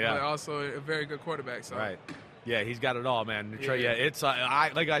athlete, but also a very good quarterback. So. Right. Yeah, he's got it all, man. Yeah, it's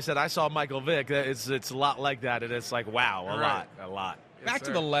like I said, I saw Michael Vick. It's a lot like that, and it's like, wow, a lot. Back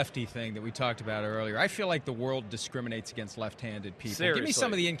to the lefty thing that we talked about earlier. I feel like the world discriminates against left-handed people. Seriously. Give me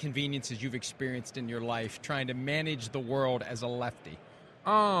some of the inconveniences you've experienced in your life trying to manage the world as a lefty.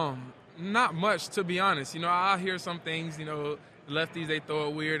 Not much, to be honest. I hear some things, lefties, they throw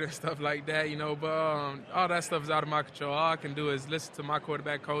it weird and stuff like that, but all that stuff is out of my control. All I can do is listen to my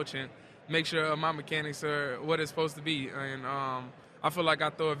quarterback coach and make sure my mechanics are what it's supposed to be. And I feel like I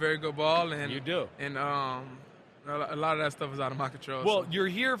throw a very good ball. And you do. And a lot of that stuff is out of my control. Well, you're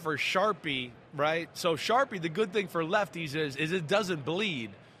here for Sharpie, right? So Sharpie, the good thing for lefties is it doesn't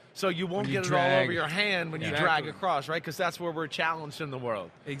bleed. So you won't get it all over your hand when you drag across, right? Because that's where we're challenged in the world.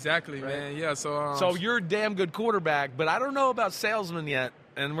 Exactly, right? Man. Yeah, so you're a damn good quarterback, but I don't know about salesman yet,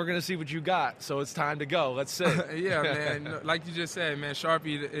 and we're going to see what you got. So it's time to go. Let's see. Yeah, man. Like you just said, man,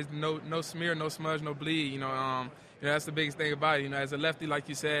 Sharpie is no smear, no smudge, no bleed. That's the biggest thing about it. As a lefty, like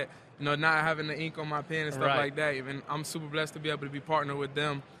you said, not having the ink on my pen and stuff like that. And I'm super blessed to be able to be partnered with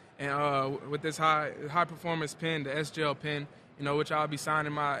them. And with this high performance pen, the SGL pen, which I'll be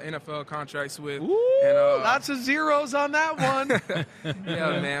signing my NFL contracts with. Ooh, and, lots of zeros on that one.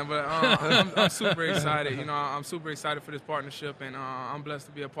 Yeah, man. But I'm super excited. I'm super excited for this partnership, and I'm blessed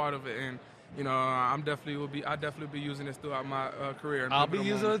to be a part of it. And I definitely will be using this throughout my career. I'll be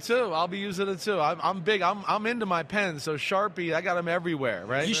using it too. I'm big. I'm into my pens. So Sharpie, I got them everywhere,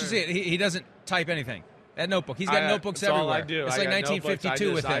 right? You should see it. He doesn't type anything. That notebook. He's got notebooks everywhere. All I do. It's like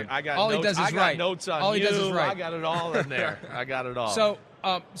 1952 with him. I got all notes. he does is I got write. Notes on all you. he does is write. I got it all in there. I got it all. So,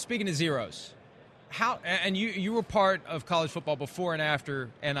 speaking of zeros, and you were part of college football before and after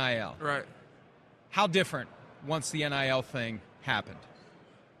NIL. Right. How different once the NIL thing happened?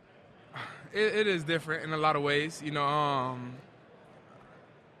 it is different in a lot of ways.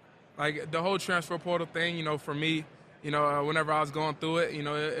 Like the whole transfer portal thing, for me, whenever I was going through it,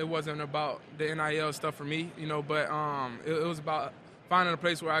 it wasn't about the NIL stuff for me, but it was about finding a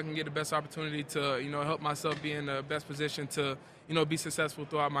place where I can get the best opportunity to, help myself be in the best position to, be successful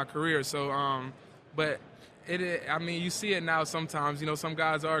throughout my career. So, but you see it now sometimes, some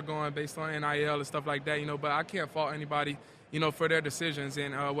guys are going based on NIL and stuff like that, but I can't fault anybody, for their decisions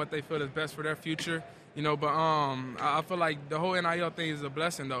and what they feel is best for their future, but I feel like the whole NIL thing is a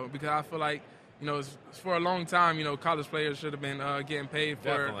blessing, though, because I feel like, for a long time, college players should have been getting paid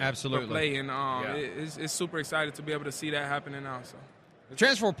for play, and it's super excited to be able to see that happening now. So, the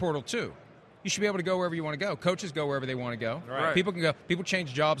transfer portal too. You should be able to go wherever you want to go. Coaches go wherever they want to go. Right. People can go. People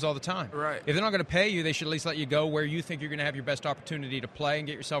change jobs all the time. Right. If they're not going to pay you, they should at least let you go where you think you're going to have your best opportunity to play and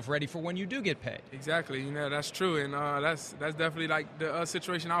get yourself ready for when you do get paid. Exactly. That's true, and that's definitely like the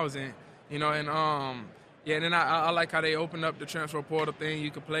situation I was in. And then I like how they opened up the transfer portal thing.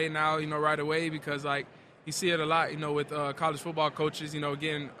 You can play now, right away, because like you see it a lot, with college football coaches,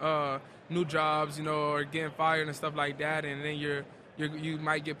 getting new jobs, or getting fired and stuff like that, and then you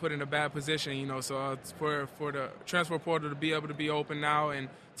might get put in a bad position, So for the transfer portal to be able to be open now and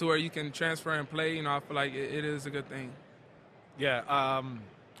to where you can transfer and play, I feel like it is a good thing. Yeah.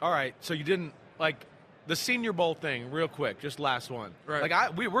 All right. So you didn't like the Senior Bowl thing, real quick. Just last one. Right.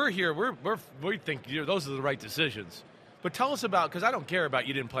 Like we're here. We think those are the right decisions. But tell us about, because I don't care about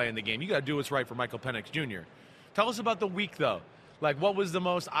you didn't play in the game. You got to do what's right for Michael Penix Jr. Tell us about the week though. Like, what was the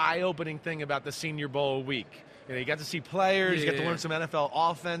most eye-opening thing about the Senior Bowl week? You got to see players, you got to learn some NFL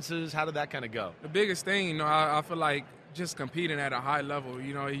offenses. How did that kind of go? The biggest thing, I feel like just competing at a high level.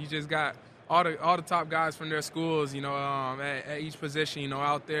 You just got all the top guys from their schools, at each position,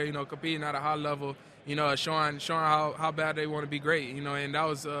 out there, competing at a high level, showing how bad they want to be great, and that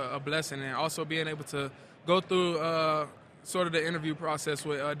was a blessing. And also being able to go through sort of the interview process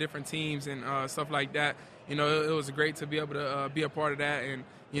with different teams and stuff like that. It was great to be able to be a part of that and,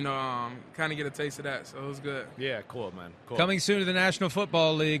 kind of get a taste of that. So it was good. Yeah, cool, man. Cool. Coming soon to the National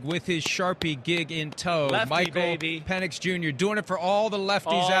Football League with his Sharpie gig in tow. Lefty, Michael baby. Penix Jr. doing it for all the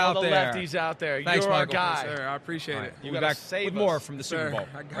lefties out there. All the lefties out there. Thanks, You're our Michael. guy. Yes, sir. I appreciate it. We'll be back with more from the Super Bowl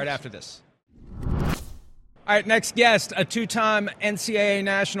I got right you. after this. All right, next guest, a two-time NCAA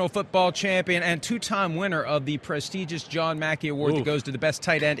National Football Champion and two-time winner of the prestigious John Mackey Award that goes to the best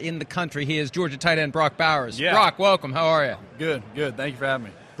tight end in the country. He is Georgia tight end Brock Bowers. Yeah. Brock, welcome. How are you? Good. Thank you for having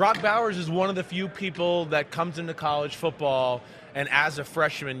me. Brock Bowers is one of the few people that comes into college football, and as a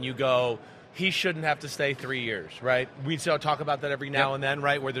freshman, you go, he shouldn't have to stay 3 years, right? We still talk about that every now and then,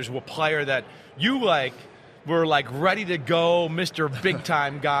 right, where there's a player that you were ready to go, Mr.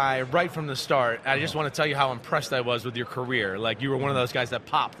 Big-Time guy right from the start. I just want to tell you how impressed I was with your career. Like, you were one of those guys that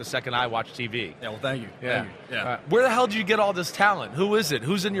popped the second I watched TV. Yeah, well, thank you. Yeah. Thank you. Yeah. Where the hell did you get all this talent? Who is it?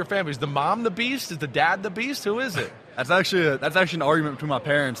 Who's in your family? Is the mom the beast? Is the dad the beast? Who is it? That's actually an argument between my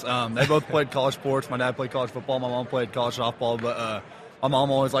parents. They both played college sports. My dad played college football. My mom played college softball. But my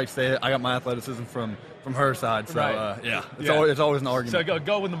mom always likes to say I got my athleticism from her side. So, right. It's always an argument. So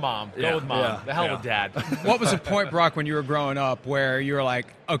go with the mom. Go with mom. Yeah. The hell with dad. What was the point, Brock, when you were growing up where you were like,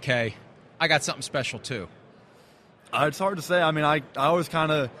 okay, I got something special too? It's hard to say. I mean, I always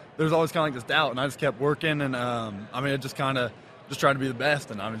there's always kind of like this doubt, and I just kept working, and it just tried to be the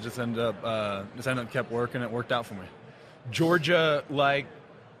best, and I just ended up kept working. It worked out for me. Georgia,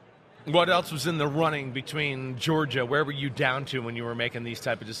 what else was in the running between Georgia? Where were you down to when you were making these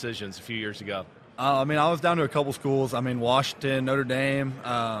type of decisions a few years ago? I was down to a couple schools. Washington, Notre Dame,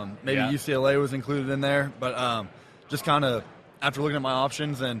 maybe UCLA was included in there. But just kind of after looking at my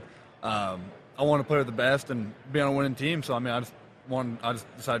options, and I want to play with the best and be on a winning team. So, I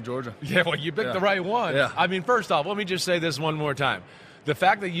just decided Georgia. Yeah, well, you picked the right one. Yeah. First off, let me just say this one more time. The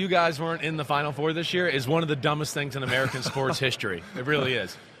fact that you guys weren't in the Final Four this year is one of the dumbest things in American sports history. It really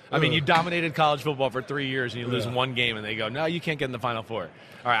is. You dominated college football for 3 years, and you lose one game, and they go, no, you can't get in the Final Four.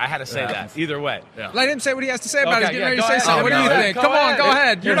 All right, I had to say that. Either way. Yeah. Let him say what he has to say about it. He's getting ready to say ahead. something. What do you think? Come on, go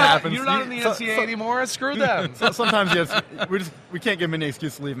ahead. You're not in the NCAA anymore. Screw them. Sometimes we can't give them any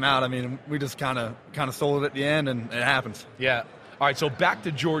excuse to leave them out. We just kind of sold it at the end, and it happens. Yeah. All right, so back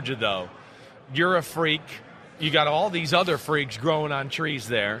to Georgia, though. You're a freak. You got all these other freaks growing on trees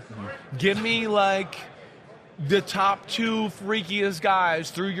there. Mm-hmm. Give me, the top two freakiest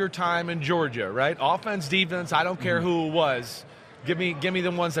guys through your time in Georgia, right? Offense, defense, I don't care who it was. Give me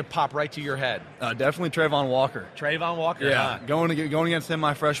the ones that pop right to your head. Definitely Trayvon Walker. Trayvon Walker, yeah. Going against him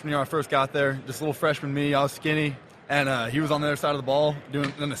my freshman year, I first got there. Just a little freshman me, I was skinny, and he was on the other side of the ball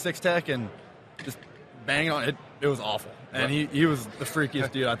doing the 6-tech and just banging on it. it was awful. And he was the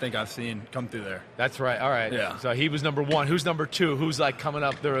freakiest dude I think I've seen come through there. That's right. All right. Yeah. So he was number 1. Who's number 2? Who's like coming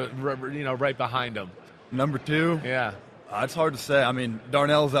up there, right behind him? Number 2? Yeah. It's hard to say. I mean,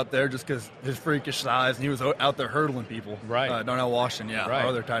 Darnell's up there just because his freakish size, and he was out there hurdling people. Right. Darnell Washington, right. Our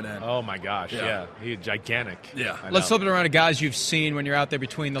other tight end. Oh, my gosh, yeah. He's gigantic. Yeah. Let's flip it around to guys you've seen when you're out there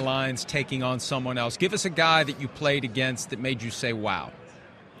between the lines taking on someone else. Give us a guy that you played against that made you say, wow.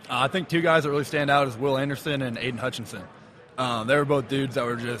 I think 2 guys that really stand out is Will Anderson and Aiden Hutchinson. They were both dudes that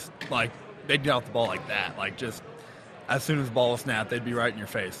were just, like, they'd get off the ball like that. Like, just as soon as the ball was snapped, they'd be right in your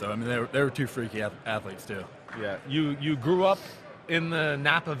face. So, I mean, they were 2 freaky athletes, too. Yeah. You grew up in the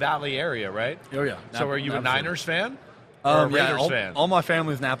Napa Valley area, right? Oh, yeah. So are you a Niners fan? Or a Raiders fan? All my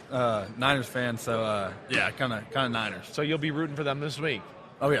family's Niners fans, so, kind of Niners. So you'll be rooting for them this week?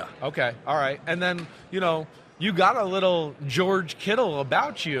 Oh, yeah. Okay, all right. And then, you got a little George Kittle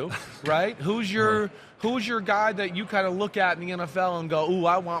about you, right? Who's your guy that you kind of look at in the NFL and go, ooh,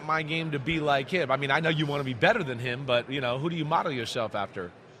 I want my game to be like him? I mean, I know you want to be better than him, but, who do you model yourself after?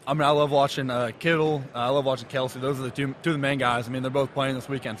 I mean, I love watching Kittle. I love watching Kelsey. Those are the two of the main guys. I mean, they're both playing this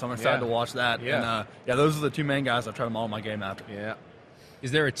weekend, so I'm excited to watch that. Yeah. And, those are the 2 main guys I try to model my game after. Yeah.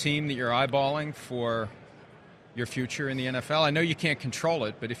 Is there a team that you're eyeballing for your future in the NFL? I know you can't control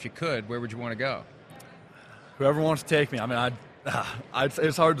it, but if you could, where would you want to go? Whoever wants to take me. I mean,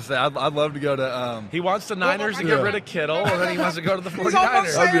 it's hard to say. I'd love to go to. He wants the Niners to get rid of Kittle, and then he wants to go to the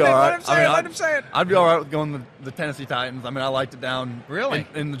 49ers. I'd be all right. Let him say it. I'd be all right with going to the Tennessee Titans. I mean, I liked it down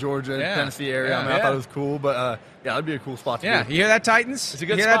in the Georgia, Tennessee area. I mean, I thought it was cool, but that'd be a cool spot to be. Yeah, you hear that, Titans? It's a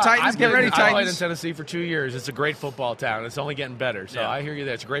good you spot. Hear that, Titans? Get ready, Titans. I played in Tennessee for 2 years. It's a great football town. It's only getting better. So I hear you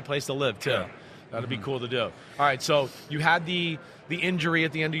there. It's a great place to live, too. Yeah. That'd be cool to do. All right, so you had the injury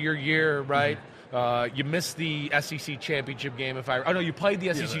at the end of your year, right? You missed the SEC championship game. You played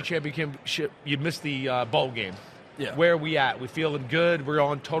the SEC championship. You missed the bowl game. Yeah. Where are we at? We feeling good? We're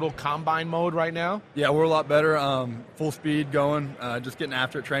on total combine mode right now? Yeah, we're a lot better. Full speed going, just getting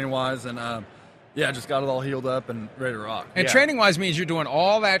after it training-wise, and just got it all healed up and ready to rock. And training-wise means you're doing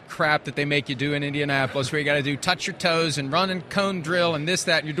all that crap that they make you do in Indianapolis, where you got to do touch your toes and run and cone drill and this,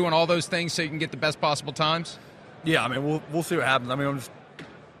 that. And you're doing all those things so you can get the best possible times? Yeah, I mean, we'll see what happens. I mean, I'm just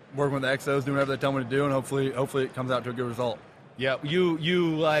working with the XOs, doing whatever they tell me to do, and hopefully it comes out to a good result. Yeah, you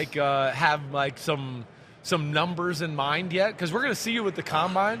have like some numbers in mind yet? Because we're going to see you at the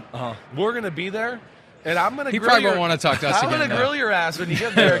combine. We're going to be there, and I'm going to. He probably won't want to talk to us again. I'm going to grill your ass when you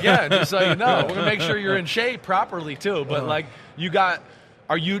get there again, just so you know. We're going to make sure you're in shape properly too. But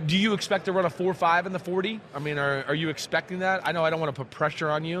do you expect to run a 4.5 in the 40? I mean, are you expecting that? I know I don't want to put pressure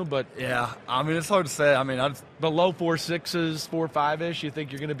on you, but yeah, I mean, it's hard to say. I mean, the low 4.6s, 4.5-ish. You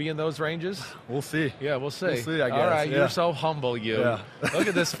think you're going to be in those ranges? We'll see. Yeah, we'll see. We'll see. I guess. All right, yeah. You're so humble, you. Yeah. Look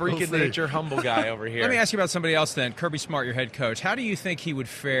at this freak of nature, humble guy over here. Let me ask you about somebody else then. Kirby Smart, your head coach. How do you think he would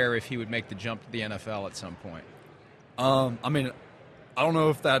fare if he would make the jump to the NFL at some point? I mean, I don't know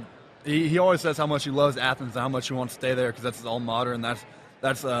if that. He always says how much he loves Athens and how much he wants to stay there because that's his alma mater and that's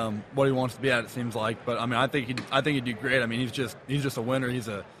what he wants to be at. It seems like, but I mean, I think he'd do great. I mean, he's just a winner. He's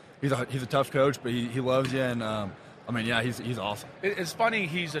a tough coach, but he loves you, and I mean, yeah, he's awesome. It's funny.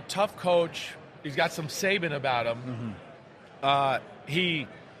 He's a tough coach. He's got some Saban about him. Mm-hmm. He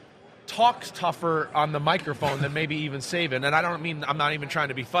talks tougher on the microphone than maybe even Saban, and I'm not even trying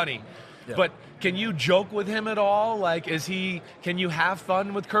to be funny. Yeah. But can you joke with him at all? Like, can you have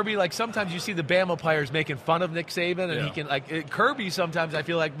fun with Kirby? Like, sometimes you see the Bama players making fun of Nick Saban, and he can, Kirby sometimes I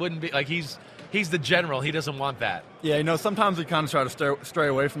feel like wouldn't be, like, he's the general. He doesn't want that. Yeah, sometimes we kind of try to stray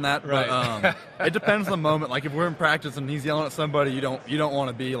away from that. Right. But it depends on the moment. Like, if we're in practice and he's yelling at somebody, you don't want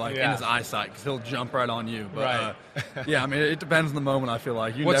to be, like, in his eyesight because he'll jump right on you. But, yeah, I mean, it depends on the moment, I feel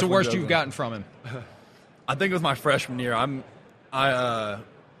like. What's the worst you've gotten from him? I think it was my freshman year.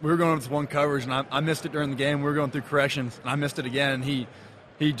 We were going with this one coverage, and I missed it during the game. We were going through corrections, and I missed it again, and he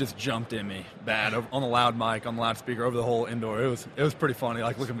just jumped in me bad on the loud mic, on the loudspeaker, over the whole indoor. It was pretty funny,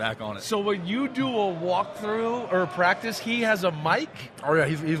 like, looking back on it. So when you do a walkthrough or a practice, he has a mic? Oh, yeah,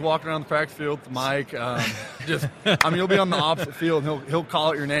 he's walking around the practice field with the mic. You'll be on the opposite field, and he'll call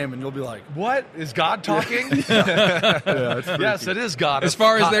out your name, and you'll be like, what? Is God talking? Yes, it is God. As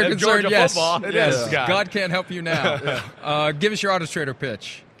far as they're concerned, yes. Football, it is God. God can't help you now. Give us your Auto Trader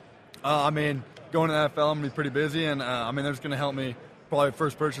pitch. I mean, going to the NFL, I'm going to be pretty busy, and they're just going to help me. Probably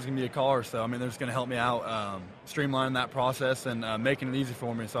first purchase is going to be a car, so I mean, they're just going to help me out, streamlining that process and making it easy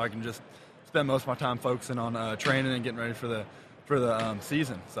for me so I can just spend most of my time focusing on training and getting ready for for the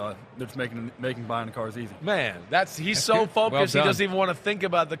season. So they're just making buying the cars easy. Man, he's so focused. Well he doesn't even want to think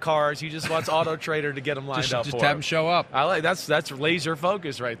about the cars. He just wants Auto Trader to get him lined up. Just for have him show up. I like that's laser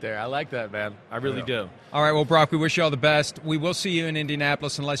focus right there. I like that, man. I really do. All right, well, Brock, we wish you all the best. We will see you in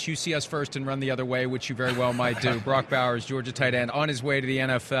Indianapolis unless you see us first and run the other way, which you very well might do. Brock Bowers, Georgia tight end, on his way to the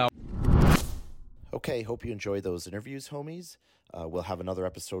NFL. Okay, hope you enjoyed those interviews, homies. We'll have another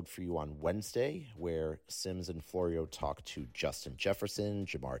episode for you on Wednesday where Sims and Florio talk to Justin Jefferson,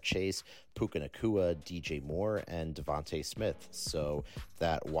 Jamar Chase, Puka Nacua, DJ Moore, and Devontae Smith. So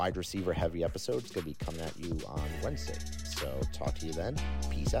that wide receiver heavy episode is going to be coming at you on Wednesday. So talk to you then.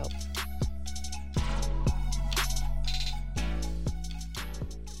 Peace out.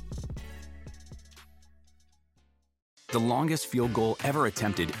 The longest field goal ever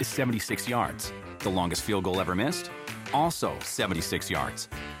attempted is 76 yards. The longest field goal ever missed? Also 76 yards.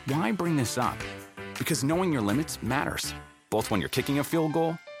 Why bring this up? Because knowing your limits matters, both when you're kicking a field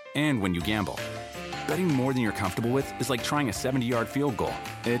goal and when you gamble. Betting more than you're comfortable with is like trying a 70-yard field goal.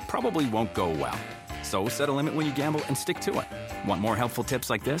 It probably won't go well. So set a limit when you gamble and stick to it. Want more helpful tips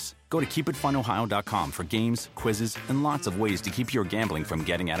like this? Go to keepitfunohio.com for games, quizzes, and lots of ways to keep your gambling from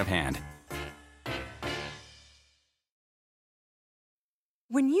getting out of hand.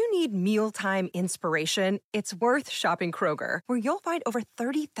 When you need mealtime inspiration, it's worth shopping Kroger, where you'll find over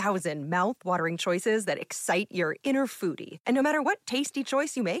 30,000 mouth-watering choices that excite your inner foodie. And no matter what tasty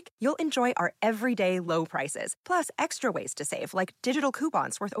choice you make, you'll enjoy our everyday low prices, plus extra ways to save, like digital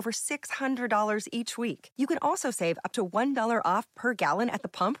coupons worth over $600 each week. You can also save up to $1 off per gallon at the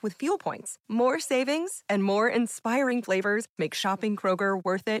pump with fuel points. More savings and more inspiring flavors make shopping Kroger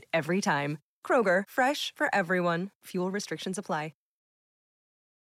worth it every time. Kroger, fresh for everyone. Fuel restrictions apply.